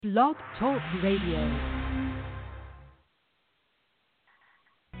Blog Talk Radio.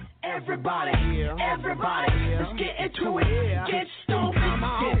 Everybody, let's get into it. Get stoked, get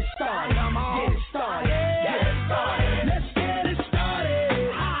it started, get it started, get it started. Let's get it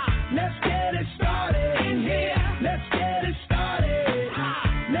started. Let's get it started in here. Let's get it started.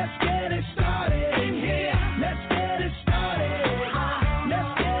 Let's get it started in here. Let's get it started.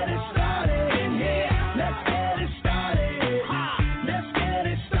 Let's get it started in here. Let's get it started. Let's get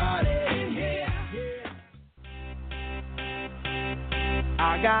it started in here.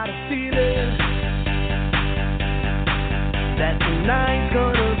 I got a feeling that tonight's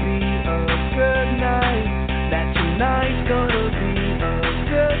gonna be a good night. That tonight's gonna be a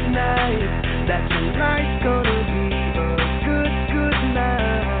good night. That tonight's gonna be a good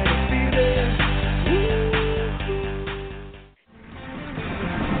night. I feel it.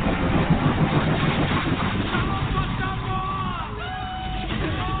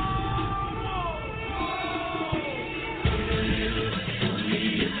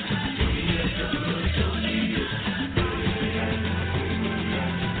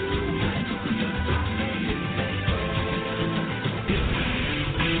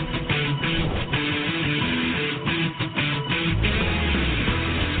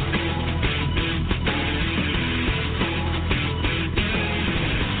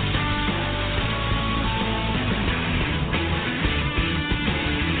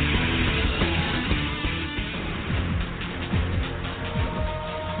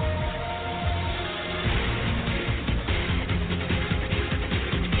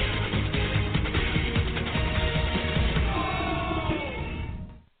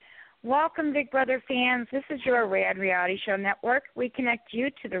 Welcome, Big Brother fans. This is your Rad Reality Show Network. We connect you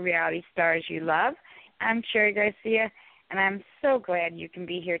to the reality stars you love. I'm Sherry Garcia, and I'm so glad you can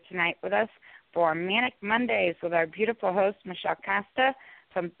be here tonight with us for Manic Mondays with our beautiful host, Michelle Costa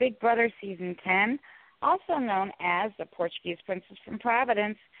from Big Brother Season 10, also known as the Portuguese Princess from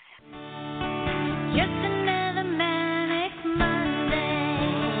Providence. Just another manic Monday.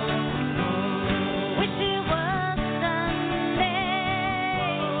 Wish it was Sunday.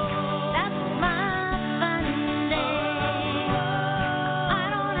 That's my fun day. I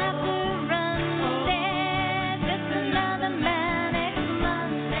don't have to run there. Just another manic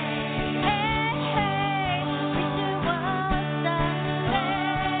Monday. Hey, hey. Wish it was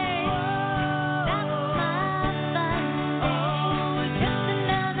Sunday. That's my fun day. Just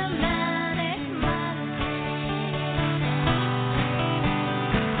another manic Monday.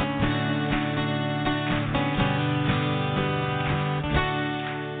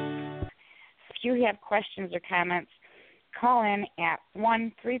 If you have questions or comments, call in at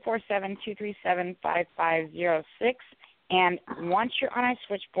 1-347-237-5506. And once you're on our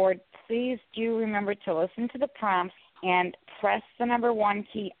switchboard, please do remember to listen to the prompts and press the number 1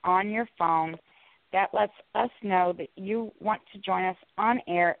 key on your phone. That lets us know that you want to join us on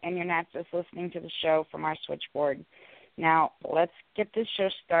air and you're not just listening to the show from our switchboard. Now, let's get this show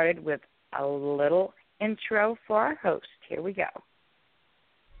started with a little intro for our host. Here we go.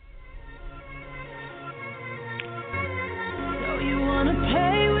 So you wanna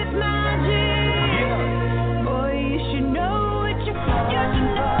play with magic? Boy, you should know what you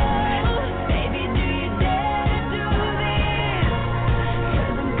should know. Baby, do you dare to do this?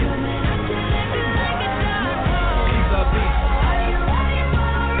 'Cause I'm coming out to let you break it down. Are you ready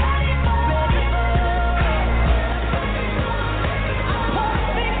for ready for ready for a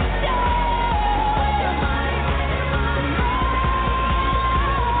perfect day?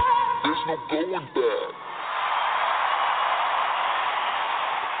 There's no going back.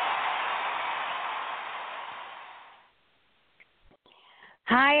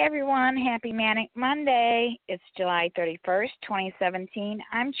 Hi, everyone. Happy Manic Monday. It's July 31st, 2017.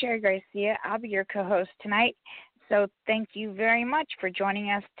 I'm Sherry Garcia. I'll be your co-host tonight. So thank you very much for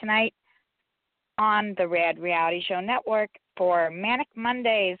joining us tonight on the Rad Reality Show Network for Manic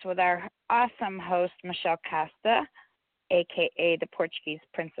Mondays with our awesome host, Michelle Costa, a.k.a. the Portuguese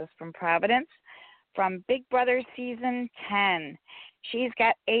Princess from Providence, from Big Brother Season 10. She's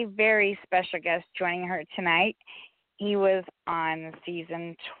got a very special guest joining her tonight. He was on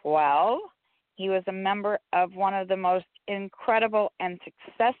Season 12. He was a member of one of the most incredible and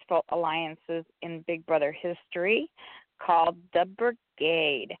successful alliances in Big Brother history called the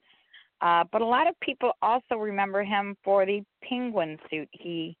Brigade. But a lot of people also remember him for the penguin suit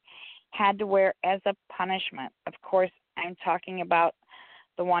he had to wear as a punishment. Of course, I'm talking about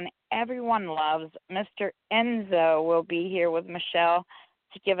the one everyone loves. Mr. Enzo will be here with Michelle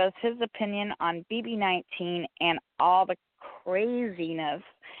to give us his opinion on BB19 and all the craziness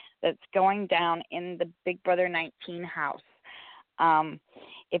that's going down in the Big Brother 19 house.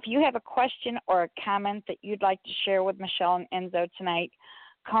 If you have a question or a comment that you'd like to share with Michelle and Enzo tonight,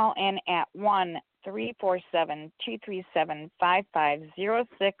 call in at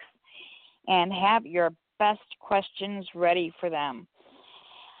 1-347-237-5506 and have your best questions ready for them.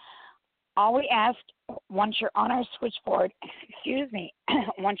 All we ask once you're on our switchboard,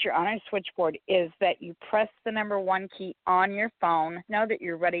 once you're on our switchboard is that you press the number 1 key on your phone. Know that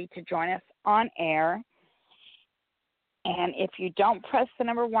you're ready to join us on air. And if you don't press the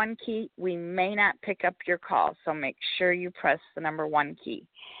number 1 key, we may not pick up your call. So make sure you press the number 1 key.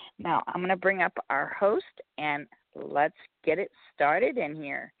 Now, I'm going to bring up our host, and let's get it started in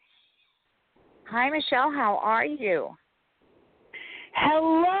here. Hi, Michelle. How are you?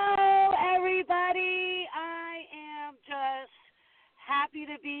 Hello, everybody. I am just happy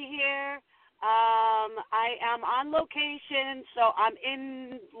to be here. I am on location, so I'm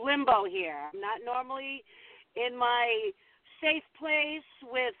in limbo here. I'm not normally in my safe place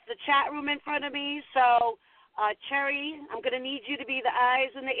with the chat room in front of me. So, Cherry, I'm going to need you to be the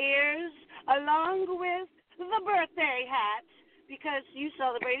eyes and the ears, along with the birthday hat, because you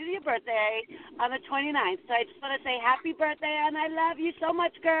celebrated your birthday on the 29th. So I just want to say happy birthday, and I love you so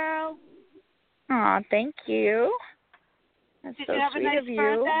much, girl. Aw, thank you. That's Did so you have sweet a nice of you.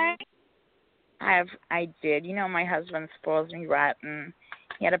 birthday? I did. You know, my husband spoils me rotten.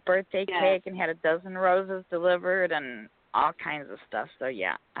 He had a birthday cake and had a dozen roses delivered and all kinds of stuff. So,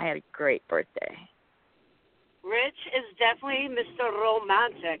 yeah, I had a great birthday. Rich is definitely Mr.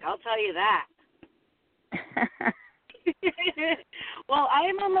 Romantic, I'll tell you that. Well, I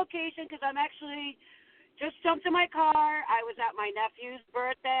am on location because I'm actually just jumped in my car. I was at my nephew's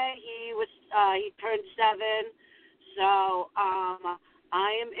birthday. He turned 7. So I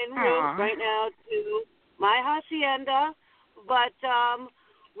am en route right now to my hacienda. But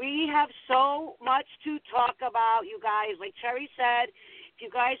we have so much to talk about, you guys. Like Cherry said, if you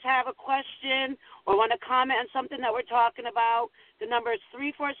guys have a question or want to comment on something that we're talking about, the number is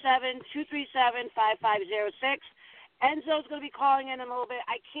 347-237-5506. Enzo's going to be calling in a little bit.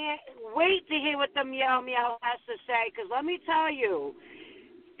 I can't wait to hear what the Meow Meow has to say, because let me tell you,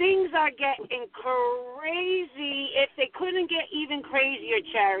 things are getting crazy. If they couldn't get even crazier,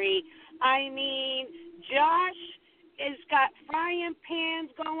 Cherry. I mean, Josh has got frying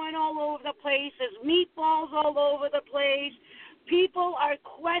pans going all over the place. There's meatballs all over the place. People are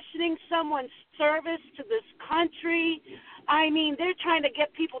questioning someone's service to this country. I mean, they're trying to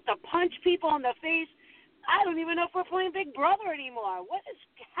get people to punch people in the face. I don't even know if we're playing Big Brother anymore. What is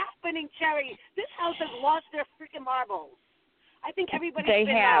happening, Cherry? This house has lost their freaking marbles. I think everybody's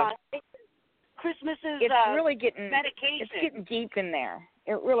Christmas is really getting medication. It's getting deep in there.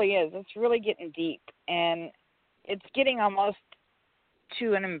 It really is. It's really getting deep, and it's getting almost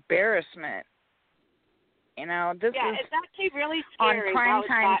to an embarrassment. You know, this is it's actually really on scary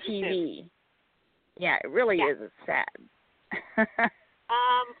primetime TV. Yeah, it really is. It's sad.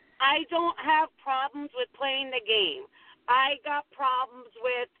 I don't have problems with playing the game. I got problems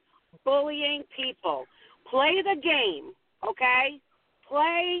with bullying people. Play the game, okay?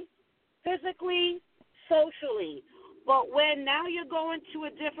 Play physically, socially. But when now you're going to a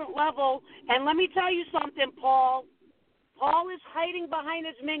different level, and let me tell you something, Paul. Paul is hiding behind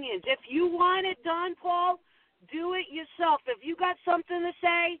his minions. If you want it done, Paul, do it yourself. If you got something to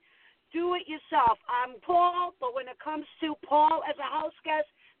say, do it yourself. I'm Paul, but when it comes to Paul as a house guest,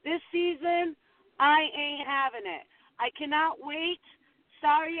 this season, I ain't having it. I cannot wait.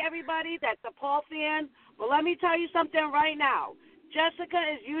 Sorry, everybody, that's a Paul fan. But let me tell you something right now. Jessica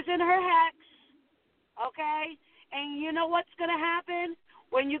is using her hex, okay? And you know what's going to happen?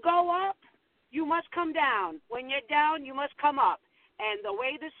 When you go up, you must come down. When you're down, you must come up. And the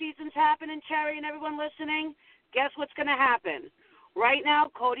way the season's happening, Cherry and everyone listening, guess what's going to happen? Right now,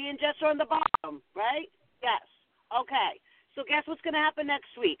 Cody and Jess are on the bottom, right? Yes. Okay. So guess what's going to happen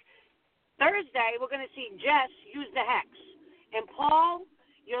next week? Thursday, we're going to see Jess use the hex. And Paul,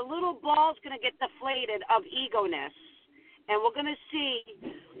 your little ball's going to get deflated of ego-ness. And we're going to see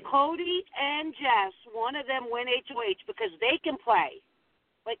Cody and Jess, one of them win HOH because they can play.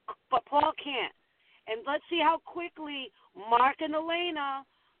 But Paul can't. And let's see how quickly Mark and Elena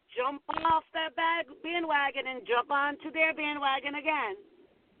jump off that bandwagon and jump onto their bandwagon again.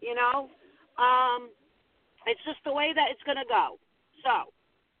 You know? It's just the way that it's going to go. So,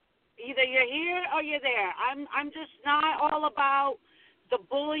 either you're here or you're there. I'm just not all about the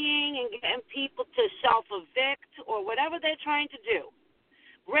bullying and getting people to self-evict or whatever they're trying to do.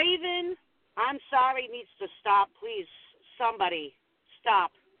 Raven, I'm sorry, needs to stop. Please, somebody,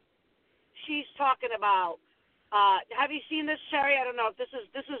 stop. She's talking about, have you seen this, Sherry? I don't know if this has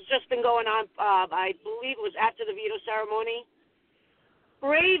just been going on, I believe it was after the veto ceremony.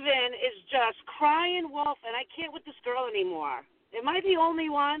 Raven is just crying wolf, and I can't with this girl anymore. Am I the only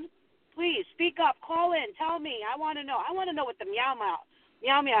one? Please, speak up. Call in. Tell me. I want to know. I want to know what the Meow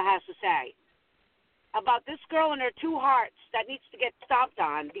Meow has to say about this girl and her two hearts that needs to get stopped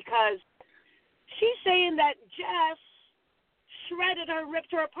on, because she's saying that Jess shredded her,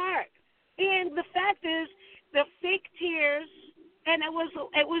 ripped her apart. And the fact is, the fake tears, and it was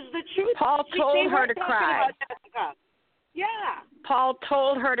the truth. Paul told her to cry. Yeah. Paul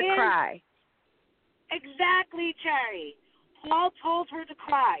told her to cry. Exactly, Cherry. Paul told her to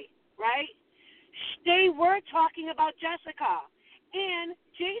cry, right? They were talking about Jessica. And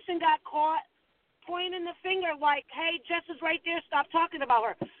Jason got caught pointing the finger like, hey, Jess is right there, stop talking about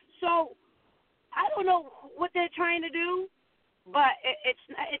her. So I don't know what they're trying to do, but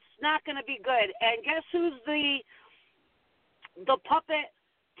it's not going to be good. And guess who's the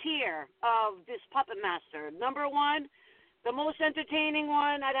puppeteer of this puppet master? Number one, the most entertaining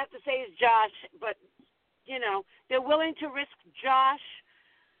one, I'd have to say, is Josh. But, you know, they're willing to risk Josh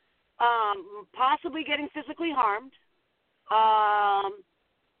possibly getting physically harmed.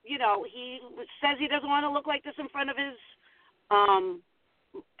 You know, he says he doesn't want to look like this in front of his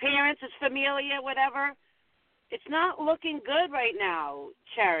parents, his familia, whatever. It's not looking good right now,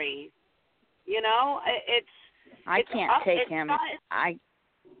 Cherry. You know, I can't take him.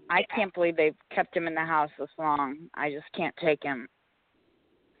 I can't believe they've kept him in the house this long. I just can't take him.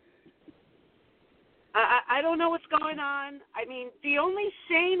 I don't know what's going on. I mean, the only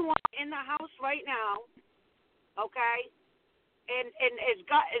sane one in the house right now, okay, and has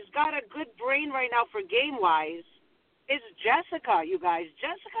got a good brain right now for game-wise, is Jessica, you guys.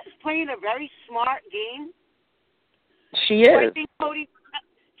 Jessica's playing a very smart game. She is.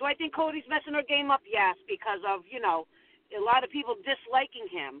 Do I think Cody's messing her game up? Yes, because of, you know, a lot of people disliking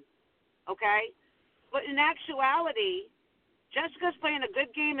him, okay? But in actuality, Jessica's playing a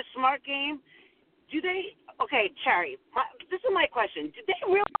good game, a smart game. Okay, Cherry, this is my question. Do they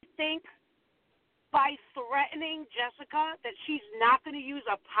really think by threatening Jessica that she's not going to use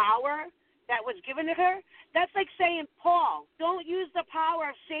a power that was given to her? That's like saying, Paul, don't use the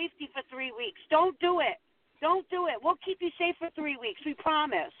power of safety for 3 weeks. Don't do it. Don't do it. We'll keep you safe for 3 weeks. We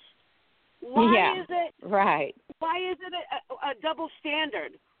promise. Why is it a double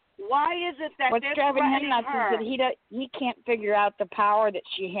standard? Why is it that what's they're driving him nuts her? is that he can't figure out the power that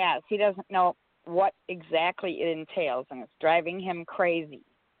she has. He doesn't know what exactly it entails, and it's driving him crazy.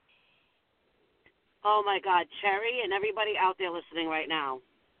 Oh, my God, Cherry and everybody out there listening right now.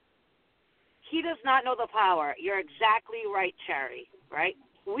 He does not know the power. You're exactly right, Cherry, right?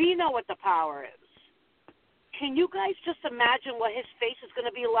 We know what the power is. Can you guys just imagine what his face is going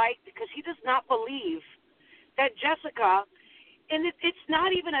to be like? Because he does not believe that Jessica, and it's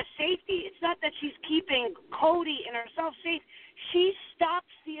not even a safety. It's not that she's keeping Cody and herself safe. She stops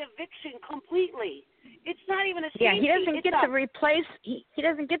the eviction completely. It's not even a safety. Yeah, he doesn't get to replace. He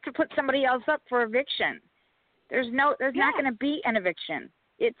doesn't get to put somebody else up for eviction. There's not going to be an eviction.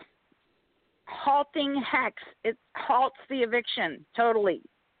 It's halting hex. It halts the eviction totally.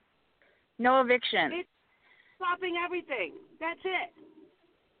 No eviction. It's stopping everything. That's it.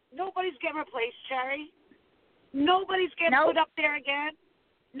 Nobody's getting replaced, Cherry. Nobody's getting put up there again.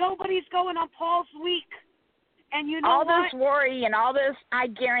 Nobody's going on Paul's week. And you know all what? This worry and all this, I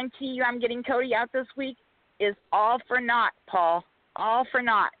guarantee you I'm getting Cody out this week, is all for naught, Paul. All for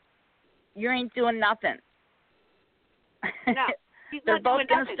naught. You ain't doing nothing. No, he's They're not both doing going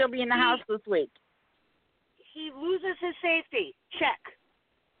to nothing. still be in the house this week. He loses his safety. Check.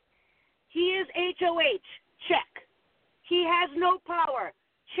 He is HOH. Check. He has no power.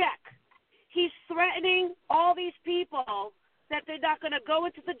 Check. He's threatening all these people that they're not going to go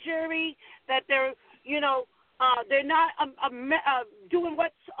into the jury, that they're, they're not doing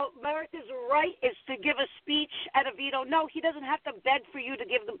what's America's right is to give a speech at a veto. No, he doesn't have to beg for you to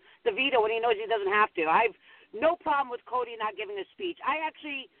give them the veto when he knows he doesn't have to. I have no problem with Cody not giving a speech. I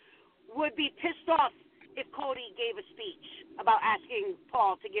actually would be pissed off if Cody gave a speech about asking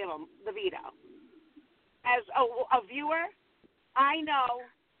Paul to give him the veto. As a viewer, I know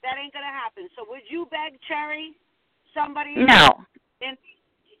that ain't going to happen. So would you beg, Cherry, somebody No.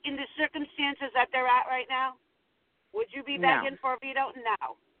 in the circumstances that they're at right now? Would you be begging for a veto?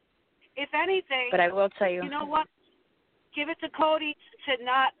 No. If anything, but I will tell you. You know what? Give it to Cody to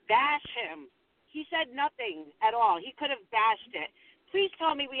not bash him. He said nothing at all. He could have bashed it. Please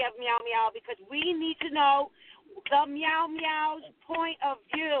tell me we have Meow Meow, because we need to know the Meow Meow's point of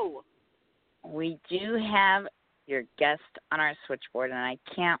view. We do have your guest on our switchboard, and I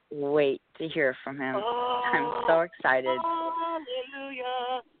can't wait to hear from him. I'm so excited.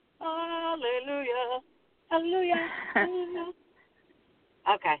 Hallelujah, hallelujah, hallelujah, hallelujah.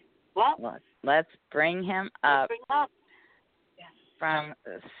 Okay. Well, let's bring him up. Bring him up. Yes. From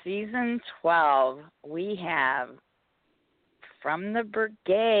season 12, we have from the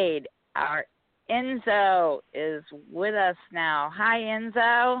brigade, our Enzo is with us now. Hi,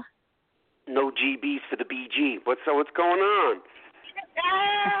 Enzo. No GBs for the BG. What's going on?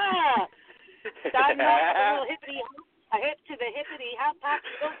 Yeah. Starting off with a little hippity, a hip to the hippity, hop, hop,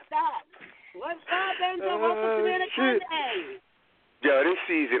 don't stop. What's up, Enzo? Welcome to Manic Monday. Yo, this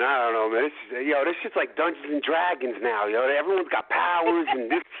season, I don't know, man. This shit's like Dungeons and Dragons now, yo. Everyone's got powers and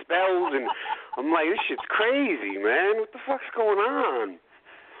this spells, and I'm like, this shit's crazy, man. What the fuck's going on?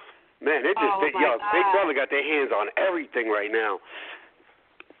 Man, Big Brother got their hands on everything right now.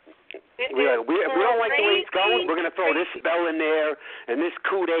 We don't like the way it's going. We're gonna throw this spell in there and this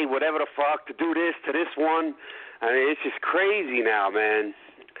coup de, whatever the fuck, to do this to this one. I mean, it's just crazy now, man.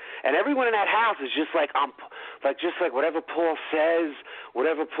 And everyone in that house is just like, just like whatever Paul says,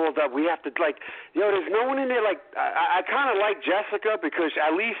 whatever Paul does, we have to there's no one in there like, I kind of like Jessica because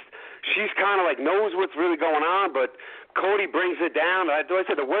at least she's kind of like knows what's really going on, but Cody brings it down. I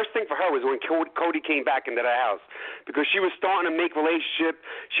said the worst thing for her was when Cody came back into the house because she was starting to make relationship.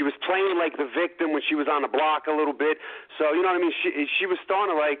 She was playing like the victim when she was on the block a little bit. So, you know what I mean? She was starting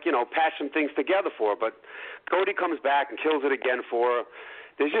to patch some things together for her, but Cody comes back and kills it again for her.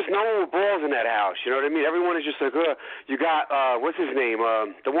 There's just no one with balls in that house, you know what I mean? Everyone is just like, you got, what's his name?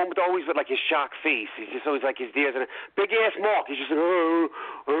 The one with always with like his shocked face. He's just always like his ears and big ass Mark. He's just like, I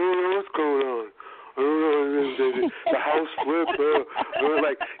don't know what's going on. I don't know, the house flipped.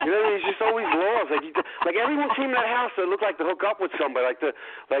 Like, you know, he's just always lost. Like everyone came to that house that looked like to hook up with somebody. Like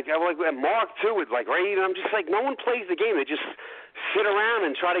Mark too. With like Ray, and I'm just like, no one plays the game. They just sit around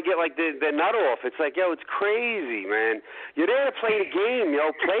and try to get like their nut off. It's like, yo, it's crazy, man. You're there to play the game,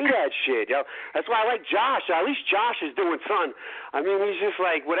 yo. Play that shit, yo. That's why I like Josh. At least Josh is doing something. I mean, he's just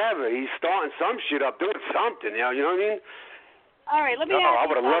like whatever. He's starting some shit up, doing something, yo. You know what I mean? All right, let me ask you I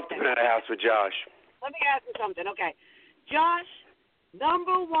would have loved to something. be in that house with Josh. Let me ask you something. Okay, Josh,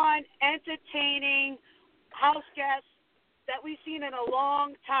 number one entertaining house guest that we've seen in a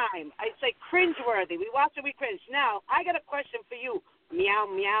long time. I'd say cringeworthy. We watch it, we cringe. Now, I got a question for you.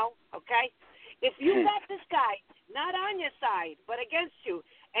 Meow, meow, okay? If you got this guy not on your side, but against you,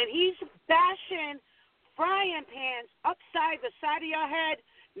 and he's bashing frying pans upside the side of your head,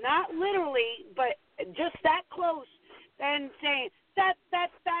 not literally, but just that close, then saying, da, da,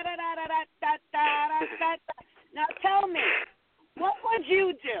 da, da, da, da, da, da, da, da, da. Now tell me, what would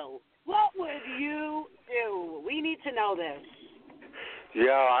you do? What would you do? We need to know this.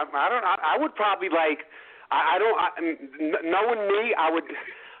 Yeah, I would probably knowing me, I would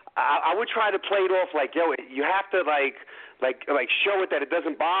try to play it off like, yo, you have to like show it that it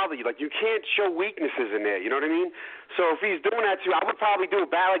doesn't bother you. Like you can't show weaknesses in there. You know what I mean? So if he's doing that to you, I would probably do it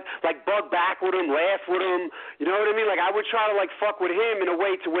bad, like bug back with him, laugh with him. You know what I mean? Like I would try to like fuck with him in a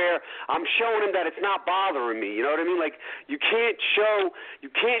way to where I'm showing him that it's not bothering me. You know what I mean? Like you can't show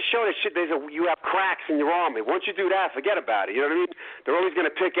that shit. You have cracks in your armor. Once you do that, forget about it. You know what I mean? They're always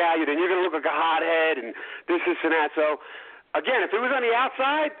gonna pick at you. Then you're gonna look like a hothead and this and that. So. Again, if it was on the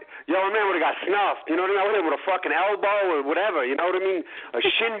outside, yo, man would have got snuffed. You know what I mean? I would have with a fucking elbow or whatever. You know what I mean? A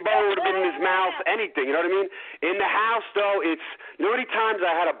shin bone would have been in his mouth, anything. You know what I mean? In the house, though, it's, you know how many times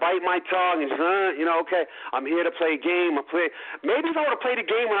I had to bite my tongue and just, okay, I'm here to play a game. Maybe if I would have played a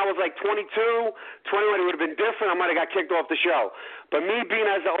game when I was like 22, 21, it would have been different. I might have got kicked off the show. But me being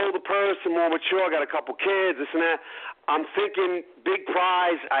as an older person, more mature, I got a couple kids, this and that, I'm thinking big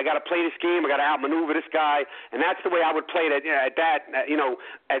prize. I got to play this game. I got to outmaneuver this guy, and that's the way I would play it. At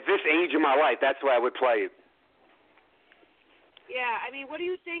this age in my life, that's the way I would play it. Yeah, I mean, what do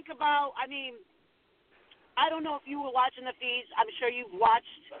you think about? I mean, I don't know if you were watching the feeds. I'm sure you've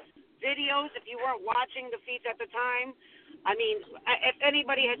watched videos. If you weren't watching the feeds at the time, I mean, if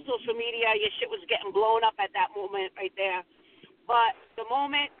anybody had social media, your shit was getting blown up at that moment right there. But the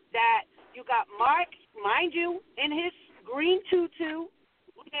moment that you got Mark, mind you, in his green tutu,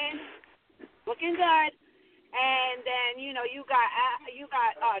 looking good, and then you got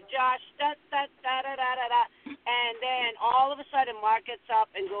Josh, and then all of a sudden Mark gets up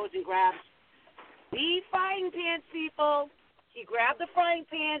and goes and grabs the frying pans, people. He grabbed the frying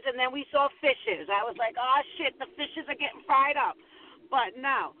pans, and then we saw fishes. I was like, oh shit, the fishes are getting fried up. But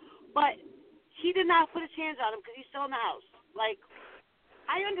he did not put his hands on him because he's still in the house. Like,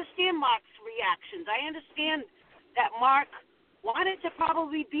 I understand Mark's reactions. I understand that Mark wanted to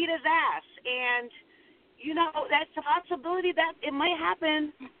probably beat his ass. And, that's a possibility that it might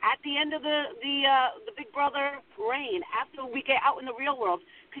happen at the end of the Big Brother reign after we get out in the real world.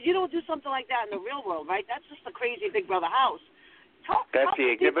 Because you don't do something like that in the real world, right? That's just a crazy Big Brother house. That's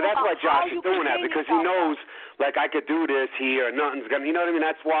but that's why Josh is doing that, because he knows, like, I could do this here, nothing's gonna, you know what I mean?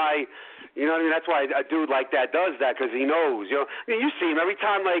 That's why, you know what I mean? That's why a dude like that does that, because he knows, you know. I mean, you see him every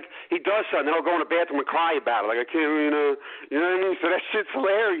time, like, he does something, he'll go in the bathroom and cry about it, like, I can't, you know what I mean? So that shit's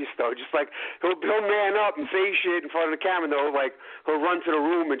hilarious, though. Just like he'll man up and say shit in front of the camera, though. Like, he'll run to the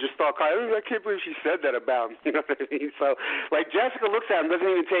room and just start crying. I can't believe she said that about him. You know what I mean? So, like, Jessica looks at him, doesn't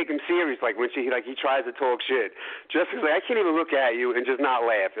even take him serious. Like when he tries to talk shit. Jessica's like, I can't even look at you and just not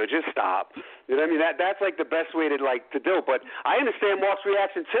laugh or just stop. You know what I mean? That's like the best way to do it. But I understand Mark's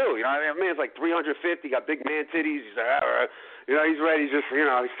reaction too. You know, I mean, man's like 350, got big man titties. He's like, you know, he's ready. He's just, you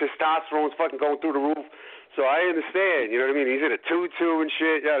know, his testosterone's fucking going through the roof. So I understand. You know what I mean? He's in a tutu and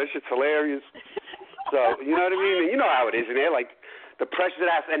shit. Yeah, this shit's hilarious. So you know what I mean? And you know how it is in there. Like the pressure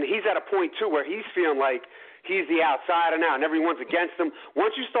that, and he's at a point too where he's feeling like he's the outsider now, and everyone's against him.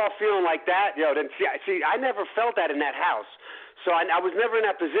 Once you start feeling like that, then see, I never felt that in that house. So I was never in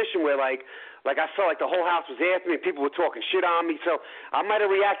that position where, like I felt like the whole house was after me and people were talking shit on me. So I might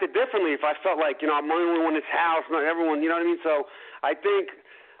have reacted differently if I felt like, you know, I'm the only one in this house, not everyone, you know what I mean? So I think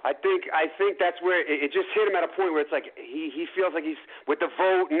that's where it just hit him at a point where it's like he feels like he's with the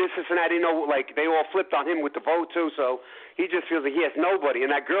vote and this and that. You know, like they all flipped on him with the vote too. So he just feels like he has nobody. And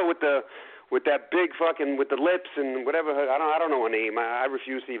that girl with that big fucking with the lips and whatever I don't know her name. I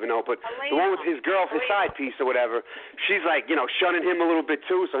refuse to even know. But the one with his girl, his side piece or whatever, she's like, you know, shunning him a little bit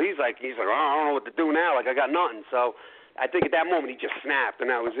too. So he's like, oh, I don't know what to do now. Like I got nothing. So I think at that moment he just snapped and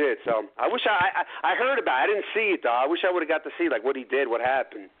that was it. So I wish I heard about it. I didn't see it though. I wish I would have got to see like what he did, what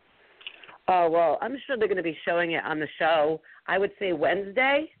happened. Oh well, I'm sure they're going to be showing it on the show. I would say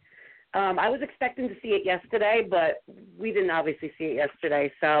Wednesday. I was expecting to see it yesterday, but we didn't obviously see it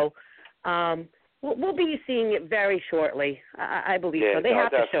yesterday. So. We'll be seeing it very shortly. I believe so. They have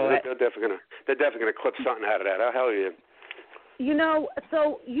to show it. They're definitely gonna clip something out of that. Oh, hell yeah. You know,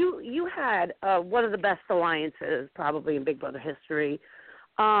 so you had one of the best alliances probably in Big Brother history.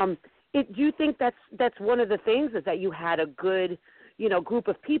 Do you think that's one of the things is that you had a good, you know, group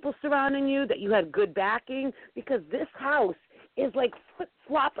of people surrounding you, that you had good backing? Because this house is like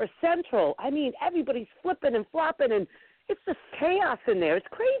flip-flopper central. I mean, everybody's flipping and flopping, and it's just chaos in there. It's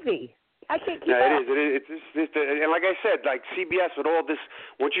crazy. I can't keep up. It is. And like I said, like CBS with all this,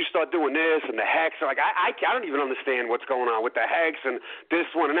 once you start doing this and the hex, like I don't even understand what's going on with the hex and this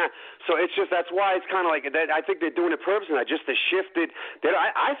one and that. So it's just, that's why it's kind of like, I think they're doing it purposely, just to shift it.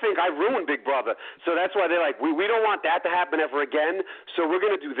 I think I ruined Big Brother. So that's why they're like, we don't want that to happen ever again. So we're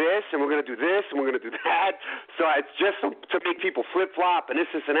going to do this and we're going to do this and we're going to do that. So it's just to make people flip-flop and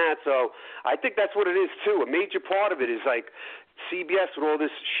this and that. So I think that's what it is too. A major part of it is like, CBS with all this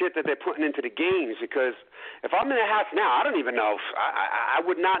shit that they're putting into the games, because if I'm in the house now, I don't even know. I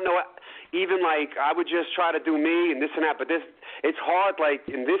would not know. Even like I would just try to do me and this and that. But it's hard. Like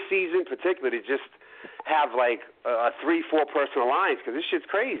in this season, particularly, to just have like a 3-4 person alliance, because this shit's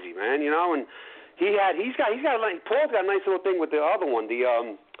crazy, man. You know, and he's got like Paul's got a nice little thing with the other one. The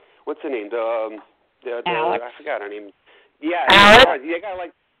what's the name? Alex. I forgot her name. Yeah, Alex.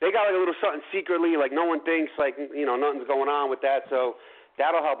 They got like a little something secretly, like no one thinks, like, you know, nothing's going on with that, so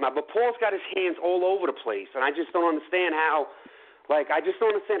that'll help him out. But Paul's got his hands all over the place, and I just don't understand how, like,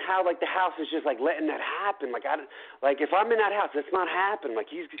 the house is just, like, letting that happen. Like, if I'm in that house, that's not happening.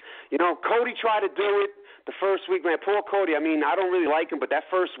 Like, he's, you know, Cody tried to do it the first week, man. Poor Cody, I mean, I don't really like him, but that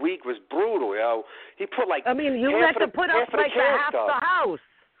first week was brutal, yo. He put, like, I mean, you had to put up, like, half the house.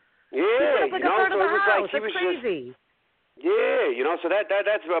 Yeah, you know, so it was like, he was crazy. Yeah, you know, so that's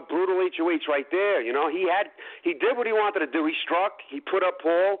a brutal HOH right there. You know, he did what he wanted to do. He struck. He put up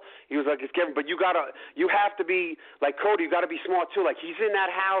Paul. He was like, it's Kevin. But you have to be like Cody. You got to be smart too. Like he's in that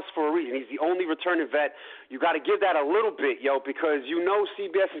house for a reason. He's the only returning vet. You got to give that a little bit, yo, because you know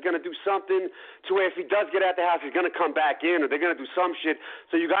CBS is going to do something to where if he does get out the house, he's going to come back in, or they're going to do some shit.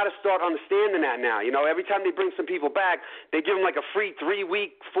 So you got to start understanding that now. You know, every time they bring some people back, they give them like a free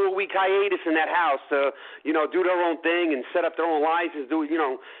 3-week, 4-week hiatus in that house to, you know, do their own thing and set up their own license,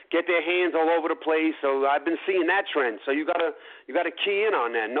 get their hands all over the place. So I've been seeing that trend. So you gotta key in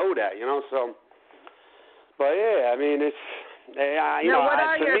on that, know that, you know. So, but yeah, I mean, it's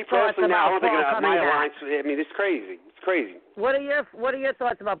to me personally now, I don't think my alliance. I mean, it's crazy. It's crazy. What are your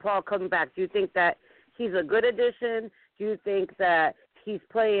thoughts about Paul coming back? Do you think that he's a good addition? Do you think that he's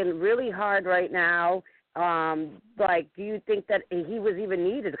playing really hard right now? like, do you think that he was even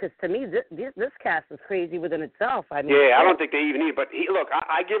needed? Because to me, this cast is crazy within itself. I mean, yeah, I don't think they even need it. But look,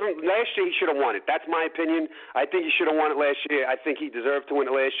 I give him last year. He should have won it. That's my opinion. I think he should have won it last year. I think he deserved to win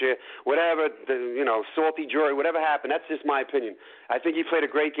it last year. Whatever, salty jury, whatever happened. That's just my opinion. I think he played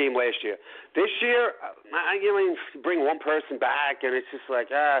a great game last year. This year, bring one person back, and it's just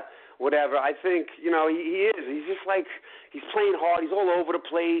like whatever. I think he is. He's just like he's playing hard. He's all over the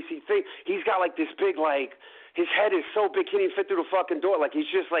place. He's got like this big like. His head is so big, he can't even fit through the fucking door. Like,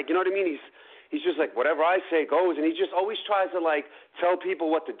 he's just like, you know what I mean? He's just like, whatever I say goes, and he just always tries to, like, tell people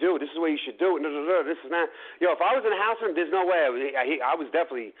what to do. This is the way you should do it, this and that. If I was in a house with him, there's no way. I was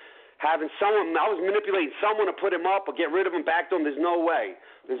definitely having someone, I was manipulating someone to put him up or get rid of him, back to him. There's no way.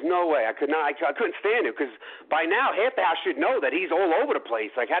 I couldn't stand it, because by now, half the house should know that he's all over the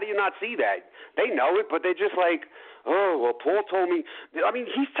place. Like, how do you not see that? They know it, but they're just like, oh, well, Paul told me. I mean,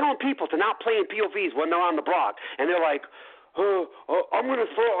 he's telling people to not play in POVs when they're on the block. And they're like, I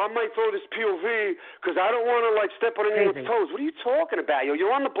might throw this POV because I don't want to, like, step on anyone's toes. What are you talking about?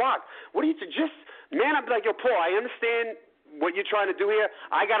 You're on the block. What are you, I'd be like, Paul, I understand what you're trying to do here.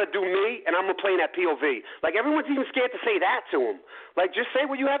 I got to do me, and I'm going to play in that POV. Like, everyone's even scared to say that to him. Like, just say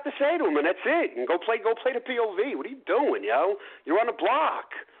what you have to say to him, and that's it. And go play the POV. What are you doing, You're on the block.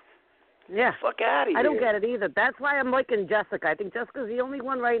 Yeah. Fuck out of here. I don't get it either. That's why I'm liking Jessica. I think Jessica's the only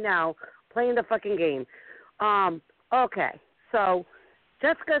one right now playing the fucking game. Okay. So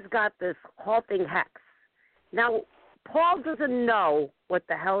Jessica's got this halting hex. Now, Paul doesn't know what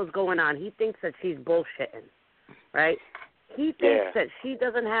the hell is going on. He thinks that she's bullshitting, right? He thinks that she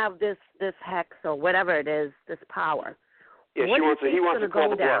doesn't have this hex or whatever it is, this power. Yeah, he wants to call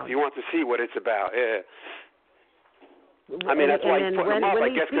the bluff. He wants to see what it's about. Yeah. I mean, that's why he put him up, I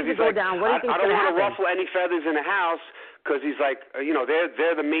guess, because he's like, I don't want to ruffle any feathers in the house, because he's like,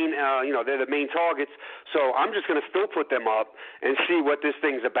 they're the main, they're the main targets. So I'm just going to still put them up and see what this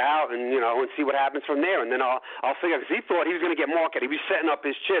thing's about, and and see what happens from there. And then I'll figure, because he thought he was going to get Mark out. He was setting up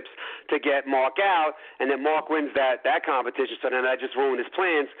his chips to get Mark out, and then Mark wins that competition. So then that just ruined his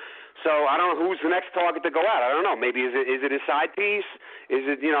plans. So I don't know who's the next target to go out. I don't know. Maybe is it his side piece? Is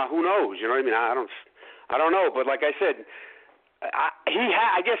it who knows? You know what I mean? I don't know, but like I said,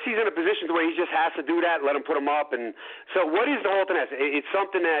 I guess he's in a position where he just has to do that, let him put him up. And so what is the halting hex? It's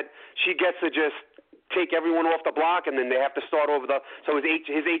something that she gets to just take everyone off the block, and then they have to start over so his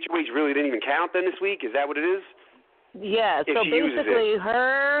HOH really didn't even count then this week? Is that what it is? Yeah, so basically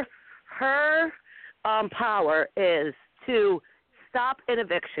her power is to stop an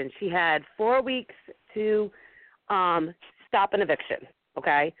eviction. She had 4 weeks to stop an eviction,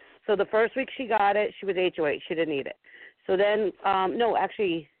 okay? So the first week she got it, she was HOH. She didn't need it. So then,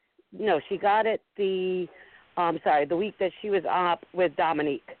 she got it the week that she was up with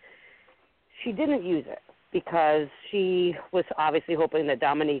Dominique. She didn't use it because she was obviously hoping that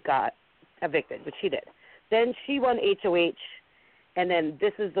Dominique got evicted, but she did. Then she won HOH, and then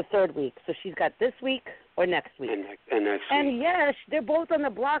this is the third week. So she's got this week or next week. And next week. And yes, they're both on the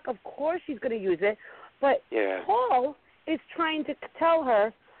block. Of course she's going to use it. But Paul is trying to tell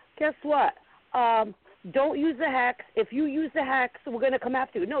her, guess what? Don't use the hex. If you use the hex, we're going to come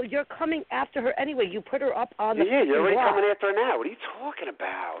after you. No, you're coming after her anyway. You put her up on the you're already block. coming after her now. What are you talking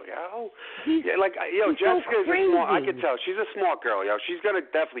about, Jessica so is I can tell. She's a smart girl, She's going to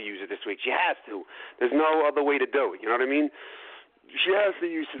definitely use it this week. She has to. There's no other way to do it. You know what I mean? She has to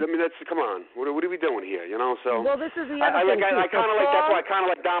use it. I mean, come on. What are we doing here, So, well, this is the other thing, I kind of like, that's why I kind of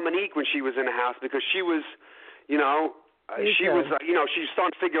like Dominique when she was in the house, because she was, she was, she's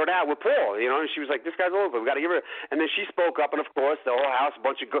starting to figure it out with Paul, and she was like, this guy's over, we got to get rid of her. And then she spoke up, and of course, the whole house,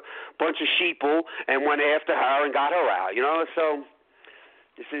 bunch of sheeple, and went after her and got her out, So,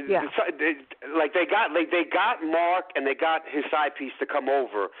 they got Mark and they got his side piece to come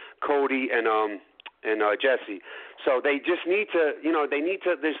over, Cody and Jesse. So they just need to,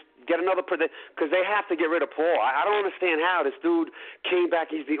 get another, because they have to get rid of Paul. I don't understand how this dude came back.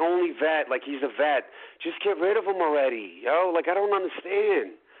 He's the only vet. Like, he's a vet. Just get rid of him already, Like, I don't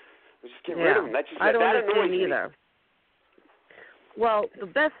understand. Just get rid of him. I don't understand me. either. Well, the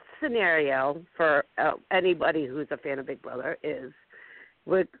best scenario for anybody who's a fan of Big Brother is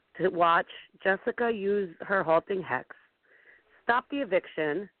to watch Jessica use her halting hex, stop the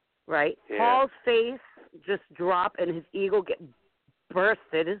eviction, right? Yeah. Paul's face just drop and his ego get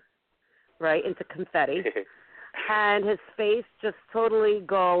bursted, right, into confetti. And his face just totally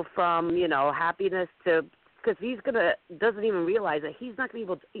go from, happiness to, because doesn't even realize that he's not going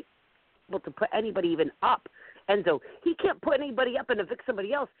to be able to put anybody even up. Enzo, he can't put anybody up and evict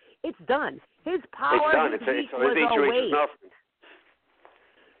somebody else. It's done. His power, it's done. His week was a waste.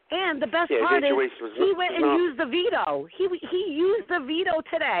 And the best part is he went and used the veto. He used the veto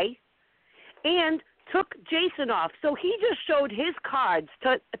today and took Jason off. So he just showed his cards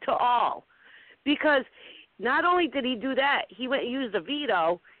to all. Because not only did he do that, he went and used the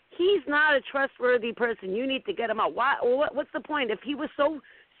veto. He's not a trustworthy person. You need to get him out. What's the point? If he was so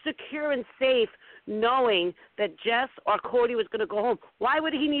secure and safe knowing that Jess or Cody was going to go home, why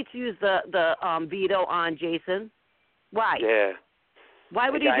would he need to use the veto on Jason? Why? Yeah. Why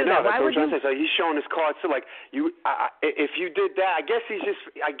would he do that? Why would you? So he's showing his cards. So like if you did that, I guess he's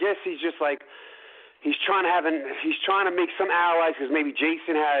just like he's trying to make some allies because maybe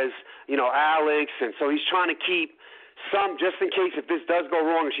Jason has Alex, and so he's trying to keep some just in case if this does go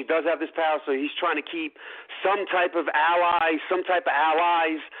wrong and she does have this power. So he's trying to keep some type of allies.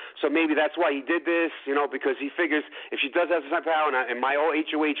 So maybe that's why he did this, because he figures if she does have some type of power and my old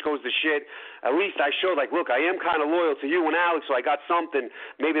HOH goes to shit, at least I showed like, look, I am kind of loyal to you and Alex, so I got something.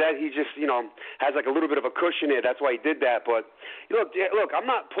 Maybe that he just has like a little bit of a cushion there. That's why he did that. But look, I'm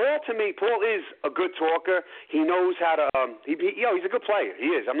not Paul. To me, Paul is a good talker. He knows how to. He's a good player.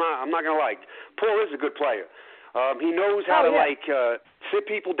 He is. I'm not gonna lie. Paul is a good player. He knows how to sit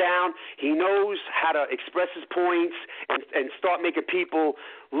people down. He knows how to express his points and start making people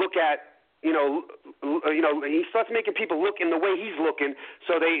look at he starts making people look in the way he's looking.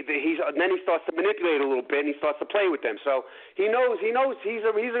 So then he starts to manipulate a little bit and he starts to play with them. So he knows he's a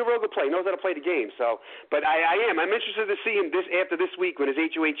real good player. He knows how to play the game. So, but I'm interested to see him after this week when his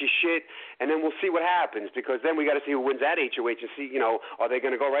HOH is shit, and then we'll see what happens because then we got to see who wins that HOH and see are they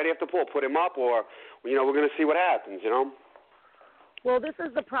going to go right after Paul, put him up, or we're going to see what happens. Well, this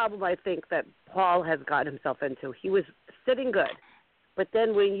is the problem I think that Paul has gotten himself into. He was sitting good. But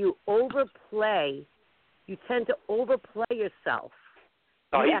then when you overplay, you tend to overplay yourself.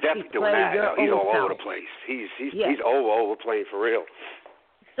 Oh, he's definitely doing that. He's all over the place. He's overplaying for real.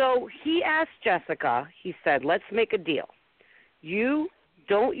 So he asked Jessica, he said, let's make a deal. You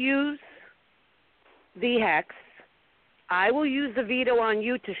don't use the hex. I will use the veto on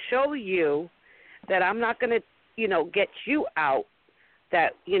you to show you that I'm not going to, get you out,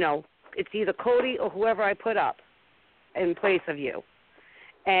 that, it's either Cody or whoever I put up in place of you.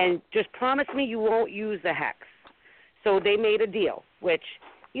 And just promise me you won't use the hex. So they made a deal, which,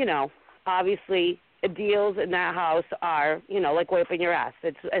 obviously deals in that house are, like wiping your ass.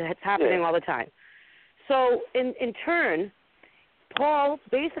 It's happening all the time. So in turn, Paul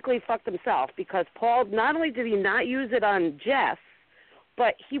basically fucked himself because Paul, not only did he not use it on Jess,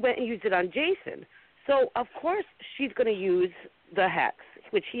 but he went and used it on Jason. So, of course, she's going to use the hex,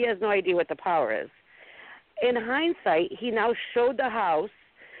 which he has no idea what the power is. In hindsight, he now showed the house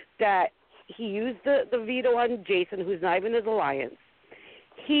that he used the veto on Jason, who's not even his alliance.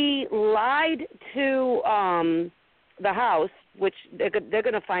 He lied to the house, which they're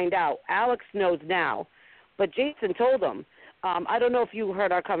going to find out. Alex knows now, but Jason told him. I don't know if you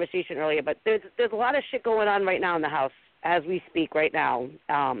heard our conversation earlier, but there's a lot of shit going on right now in the house as we speak right now,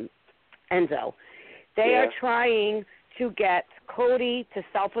 Enzo. They are trying to get Cody to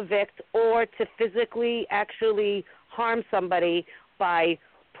self-evict or to physically actually harm somebody by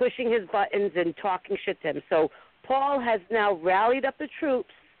pushing his buttons and talking shit to him. So Paul has now rallied up the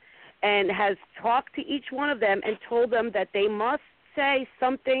troops and has talked to each one of them and told them that they must say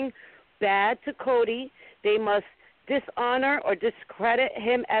something bad to Cody. They must dishonor or discredit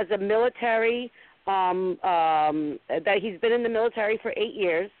him as a military, that he's been in the military for 8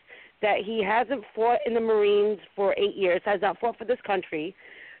 years, that he hasn't fought in the Marines for 8 years, has not fought for this country,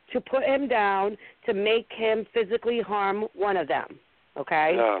 to put him down, to make him physically harm one of them.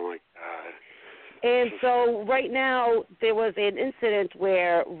 Okay? Oh, my God. And so right now there was an incident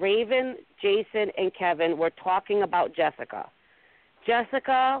where Raven, Jason, and Kevin were talking about Jessica.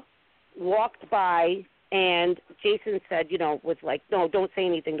 Jessica walked by and Jason said, was like, no, don't say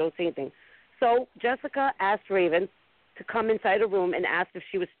anything, don't say anything. So Jessica asked Raven to come inside a room and asked if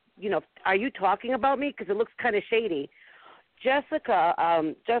she was, are you talking about me? Because it looks kind of shady. Jessica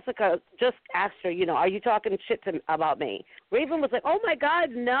just asked her, are you talking shit about me? Raven was like, oh, my God,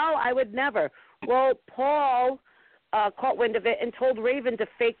 no, I would never. Well, Paul caught wind of it and told Raven to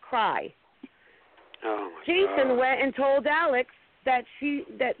fake cry. Oh, my Jason God. went and told Alex that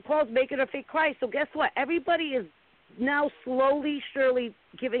Paul's making her fake cry. So guess what? Everybody is now slowly, surely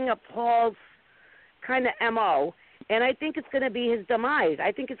giving up Paul's kind of MO. And I think it's going to be his demise.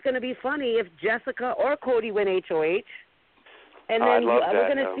 I think it's going to be funny if Jessica or Cody win HOH. And then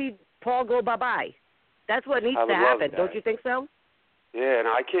we're going to see Paul go bye-bye. That's what needs to happen. Don't you think so? Yeah,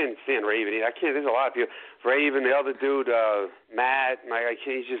 no, I can't stand Raven. There's a lot of people. Raven, the other dude, Matt,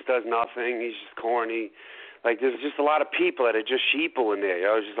 he just does nothing. He's just corny. like there's just a lot of people that are just sheeple in there. You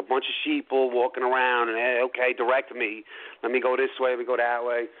know, it's just a bunch of sheeple walking around and hey, okay, direct me. Let me go this way. Let me go that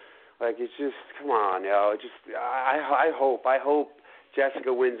way. Like it's just come on, I hope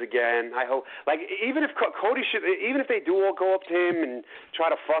Jessica wins again. I hope, like, even if Cody should, even if they do all go up to him and try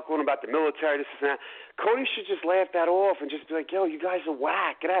to fuck with him about the military, this and that, Cody should just laugh that off and just be like, yo, you guys are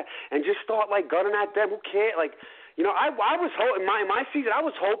whack, and just start like gunning at them. Who cares? Like, you know, I was hoping my season. I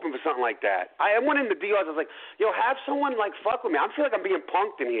was hoping for something like that. I went into DRs. I was like, yo, have someone like fuck with me. I feel like I'm being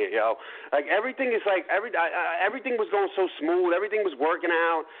punked in here, yo. Like everything is like everything was going so smooth. Everything was working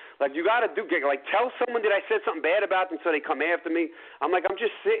out. Like you got to like tell someone that I said something bad about them so they come after me. I'm like I'm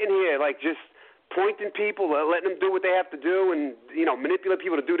just sitting here like just pointing people, letting them do what they have to do, and you know manipulate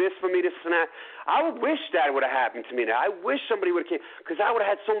people to do this for me, this and that. I would wish that would have happened to me. Now I wish somebody would have came because I would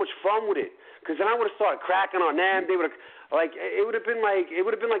have had so much fun with it. Because then I would have started cracking on them. They would have, like, it would have been like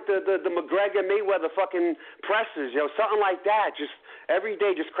the McGregor Mayweather fucking presses, you know, something like that. Just every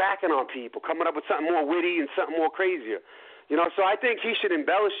day, just cracking on people, coming up with something more witty and something more crazier, you know. So I think he should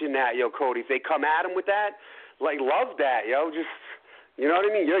embellish in that, yo, Cody. If they come at him with that, like, love that, yo. Just, you know what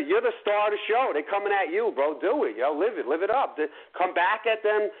I mean? You're the star of the show. They coming at you, bro. Do it, yo. Live it up. Come back at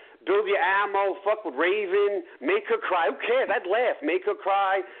them. Build your ammo, fuck with Raven, make her cry. Who cares? I'd laugh. Make her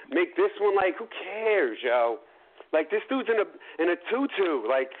cry. Make this one like, who cares, yo? Like this dude's in a tutu.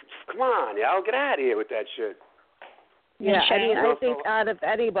 Like, come on, yo, get out of here with that shit. Yeah, I mean, I think out of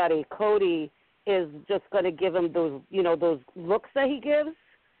anybody, Cody is just going to give him those, you know, those looks that he gives.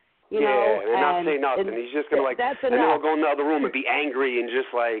 You know, and not say nothing. He's just going to, like, and then he'll go in the other room and be angry and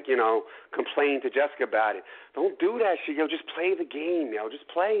just, like, you know, complain to Jessica about it. Don't do that shit, yo. Just play the game, yo. Just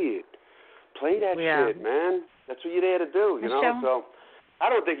play it. Play that shit, man. That's what you're there to do, you know? So I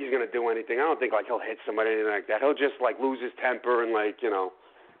don't think he's going to do anything. I don't think, like, he'll hit somebody or anything like that. He'll just, like, lose his temper and, like, you know.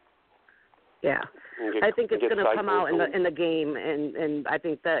 Yeah. I think it's going to come out in the game, and I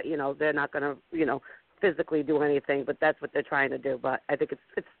think that, you know, they're not going to, you know, physically do anything, but that's what they're trying to do. But I think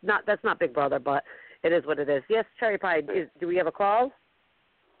it's not, that's not Big Brother, but it is what it is. Yes, Cherry Pie, do we have a call?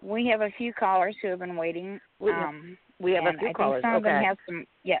 We have a few callers who have been waiting. We have a few callers. Some of them have some,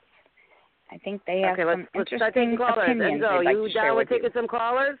 yes. I think they have some interesting opinions. Enzo, you down with taking some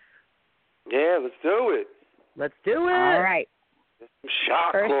callers? Yeah, let's do it. Let's do it. All right.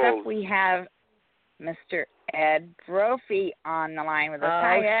 First calls. up, we have Mr. Ed Brophy on the line with us.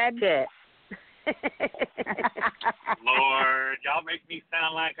 Hi, Ed. Shit. Lord, y'all make me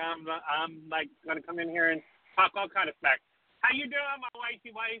sound like I'm like gonna come in here and talk all kind of smack. How you doing, my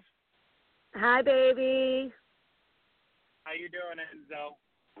wifey wife? Hi, baby. How you doing, Enzo?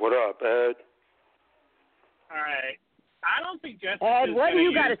 What up, Ed? All right. I don't think Jessica. Ed, what do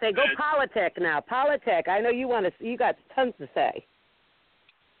you got to say? Go politic now. Politic. I know you got tons to say.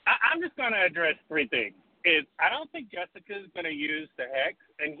 I'm just gonna address three things. I don't think Jessica's going to use the hex,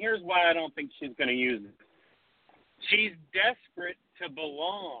 and here's why I don't think she's going to use it. She's desperate to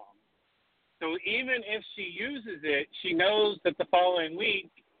belong. So even if she uses it, she knows that the following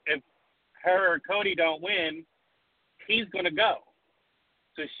week, if her or Cody don't win, he's going to go.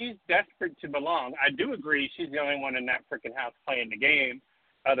 So she's desperate to belong. I do agree she's the only one in that freaking house playing the game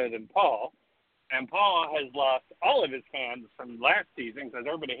other than Paul. And Paul has lost all of his fans from last season because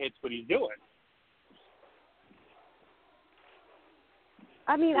everybody hates what he's doing.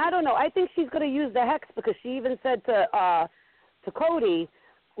 I mean, I don't know. I think she's going to use the hex because she even said to Cody,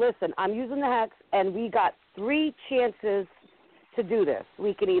 listen, I'm using the hex, and we got 3 chances to do this.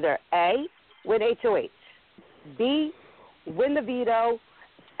 We can either, A, win HOH, B, win the veto,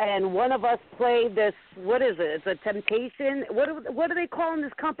 and one of us play this, what is it? It's a temptation. What are they calling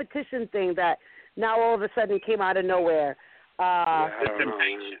this competition thing that now all of a sudden came out of nowhere? The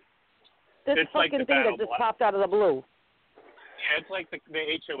temptation. This it's fucking like thing that just popped out of the blue. Yeah, it's like the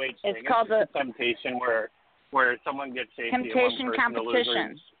HOH thing. It's called the temptation where someone gets safety temptation and one person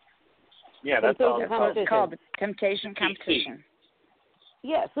competition. Yeah, that's all it's called. Temptation competition.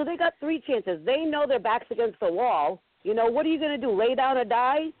 Yeah, so they got 3 chances. They know their back's against the wall. You know, what are you going to do, lay down or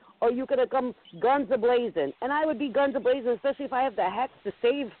die? Or are you going to come guns a-blazing? And I would be guns a-blazing, especially if I have the hex to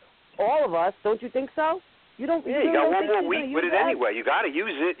save all of us. Don't you think so? You don't. Yeah, you got one more week with it anyway. You got to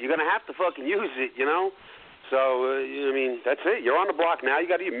use it. You're going to have to fucking use it, you know? So, I mean, that's it. You're on the block now. You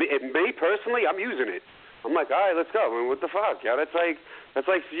got to. Me personally, I'm using it. I'm like, all right, let's go. I mean, what the fuck? Yeah, that's like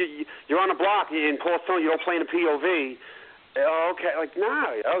you're on the block in Port Stone. You don't play in a POV. Okay, like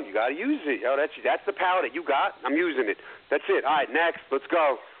nah, yo, you got to use it. Yo, that's the power that you got. I'm using it. That's it. All right, next, let's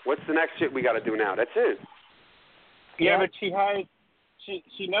go. What's the next shit we got to do now? That's it. Yeah, but she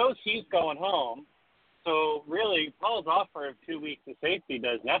knows he's going home. So really, Paul's offer of 2 weeks of safety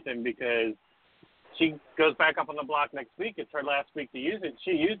does nothing because she goes back up on the block next week. It's her last week to use it.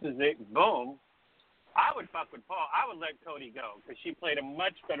 She uses it. Boom. I would fuck with Paul. I would let Cody go because she played a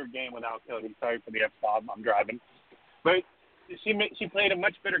much better game without Cody. Sorry for the F-bomb. I'm driving. But she played a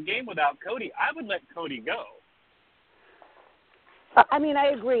much better game without Cody. I would let Cody go. I mean,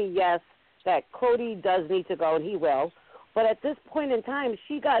 I agree, yes, that Cody does need to go, and he will. But at this point in time,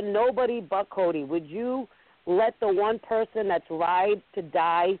 she got nobody but Cody. Would you let the one person that's ride to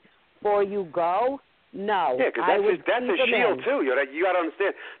die for you go? No. Yeah, because that's a shield too. You got to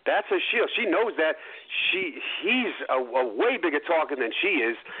understand. That's a shield. She knows that he's a way bigger talker than she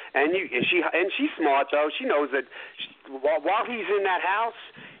is, and she's smart though. She knows that while he's in that house,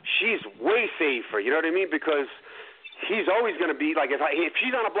 she's way safer. You know what I mean? Because he's always going to be like if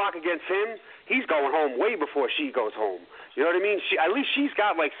she's on a block against him, he's going home way before she goes home. You know what I mean? At least she's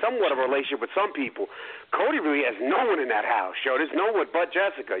got like somewhat of a relationship with some people. Cody really has no one in that house. There's no one but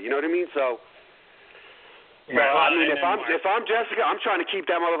Jessica. You know what I mean? So. Well, I mean, if I'm Jessica, I'm trying to keep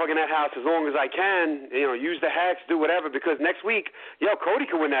that motherfucker in that house as long as I can. Use the hacks, do whatever, because next week, Cody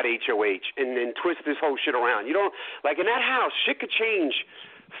could win that HOH and twist this whole shit around. Like in that house, shit could change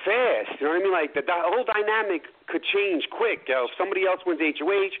fast. You know what I mean? Like the whole dynamic could change quick. If somebody else wins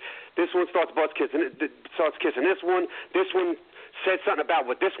HOH, this one starts kissing this one. This one said something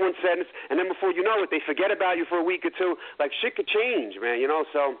about what this one said, and then before you know it, they forget about you for a week or two. Like shit could change, man.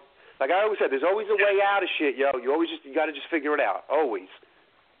 So. Like I always said, there's always a way out of shit, yo. You got to just figure it out, always.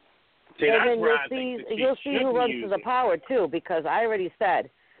 See, and then you'll see who runs to the power too, because I already said,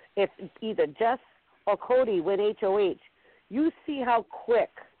 if either Jess or Cody win HOH, you see how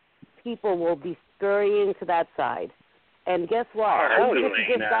quick people will be scurrying to that side. And guess what? Even if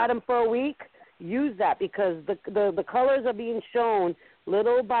you just got them for a week, use that because the colors are being shown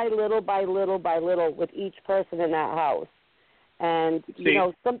little by little by little by little with each person in that house. And,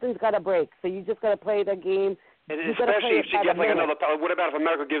 something's got to break. So you just got to play the game. And especially if she gets like another power. What about if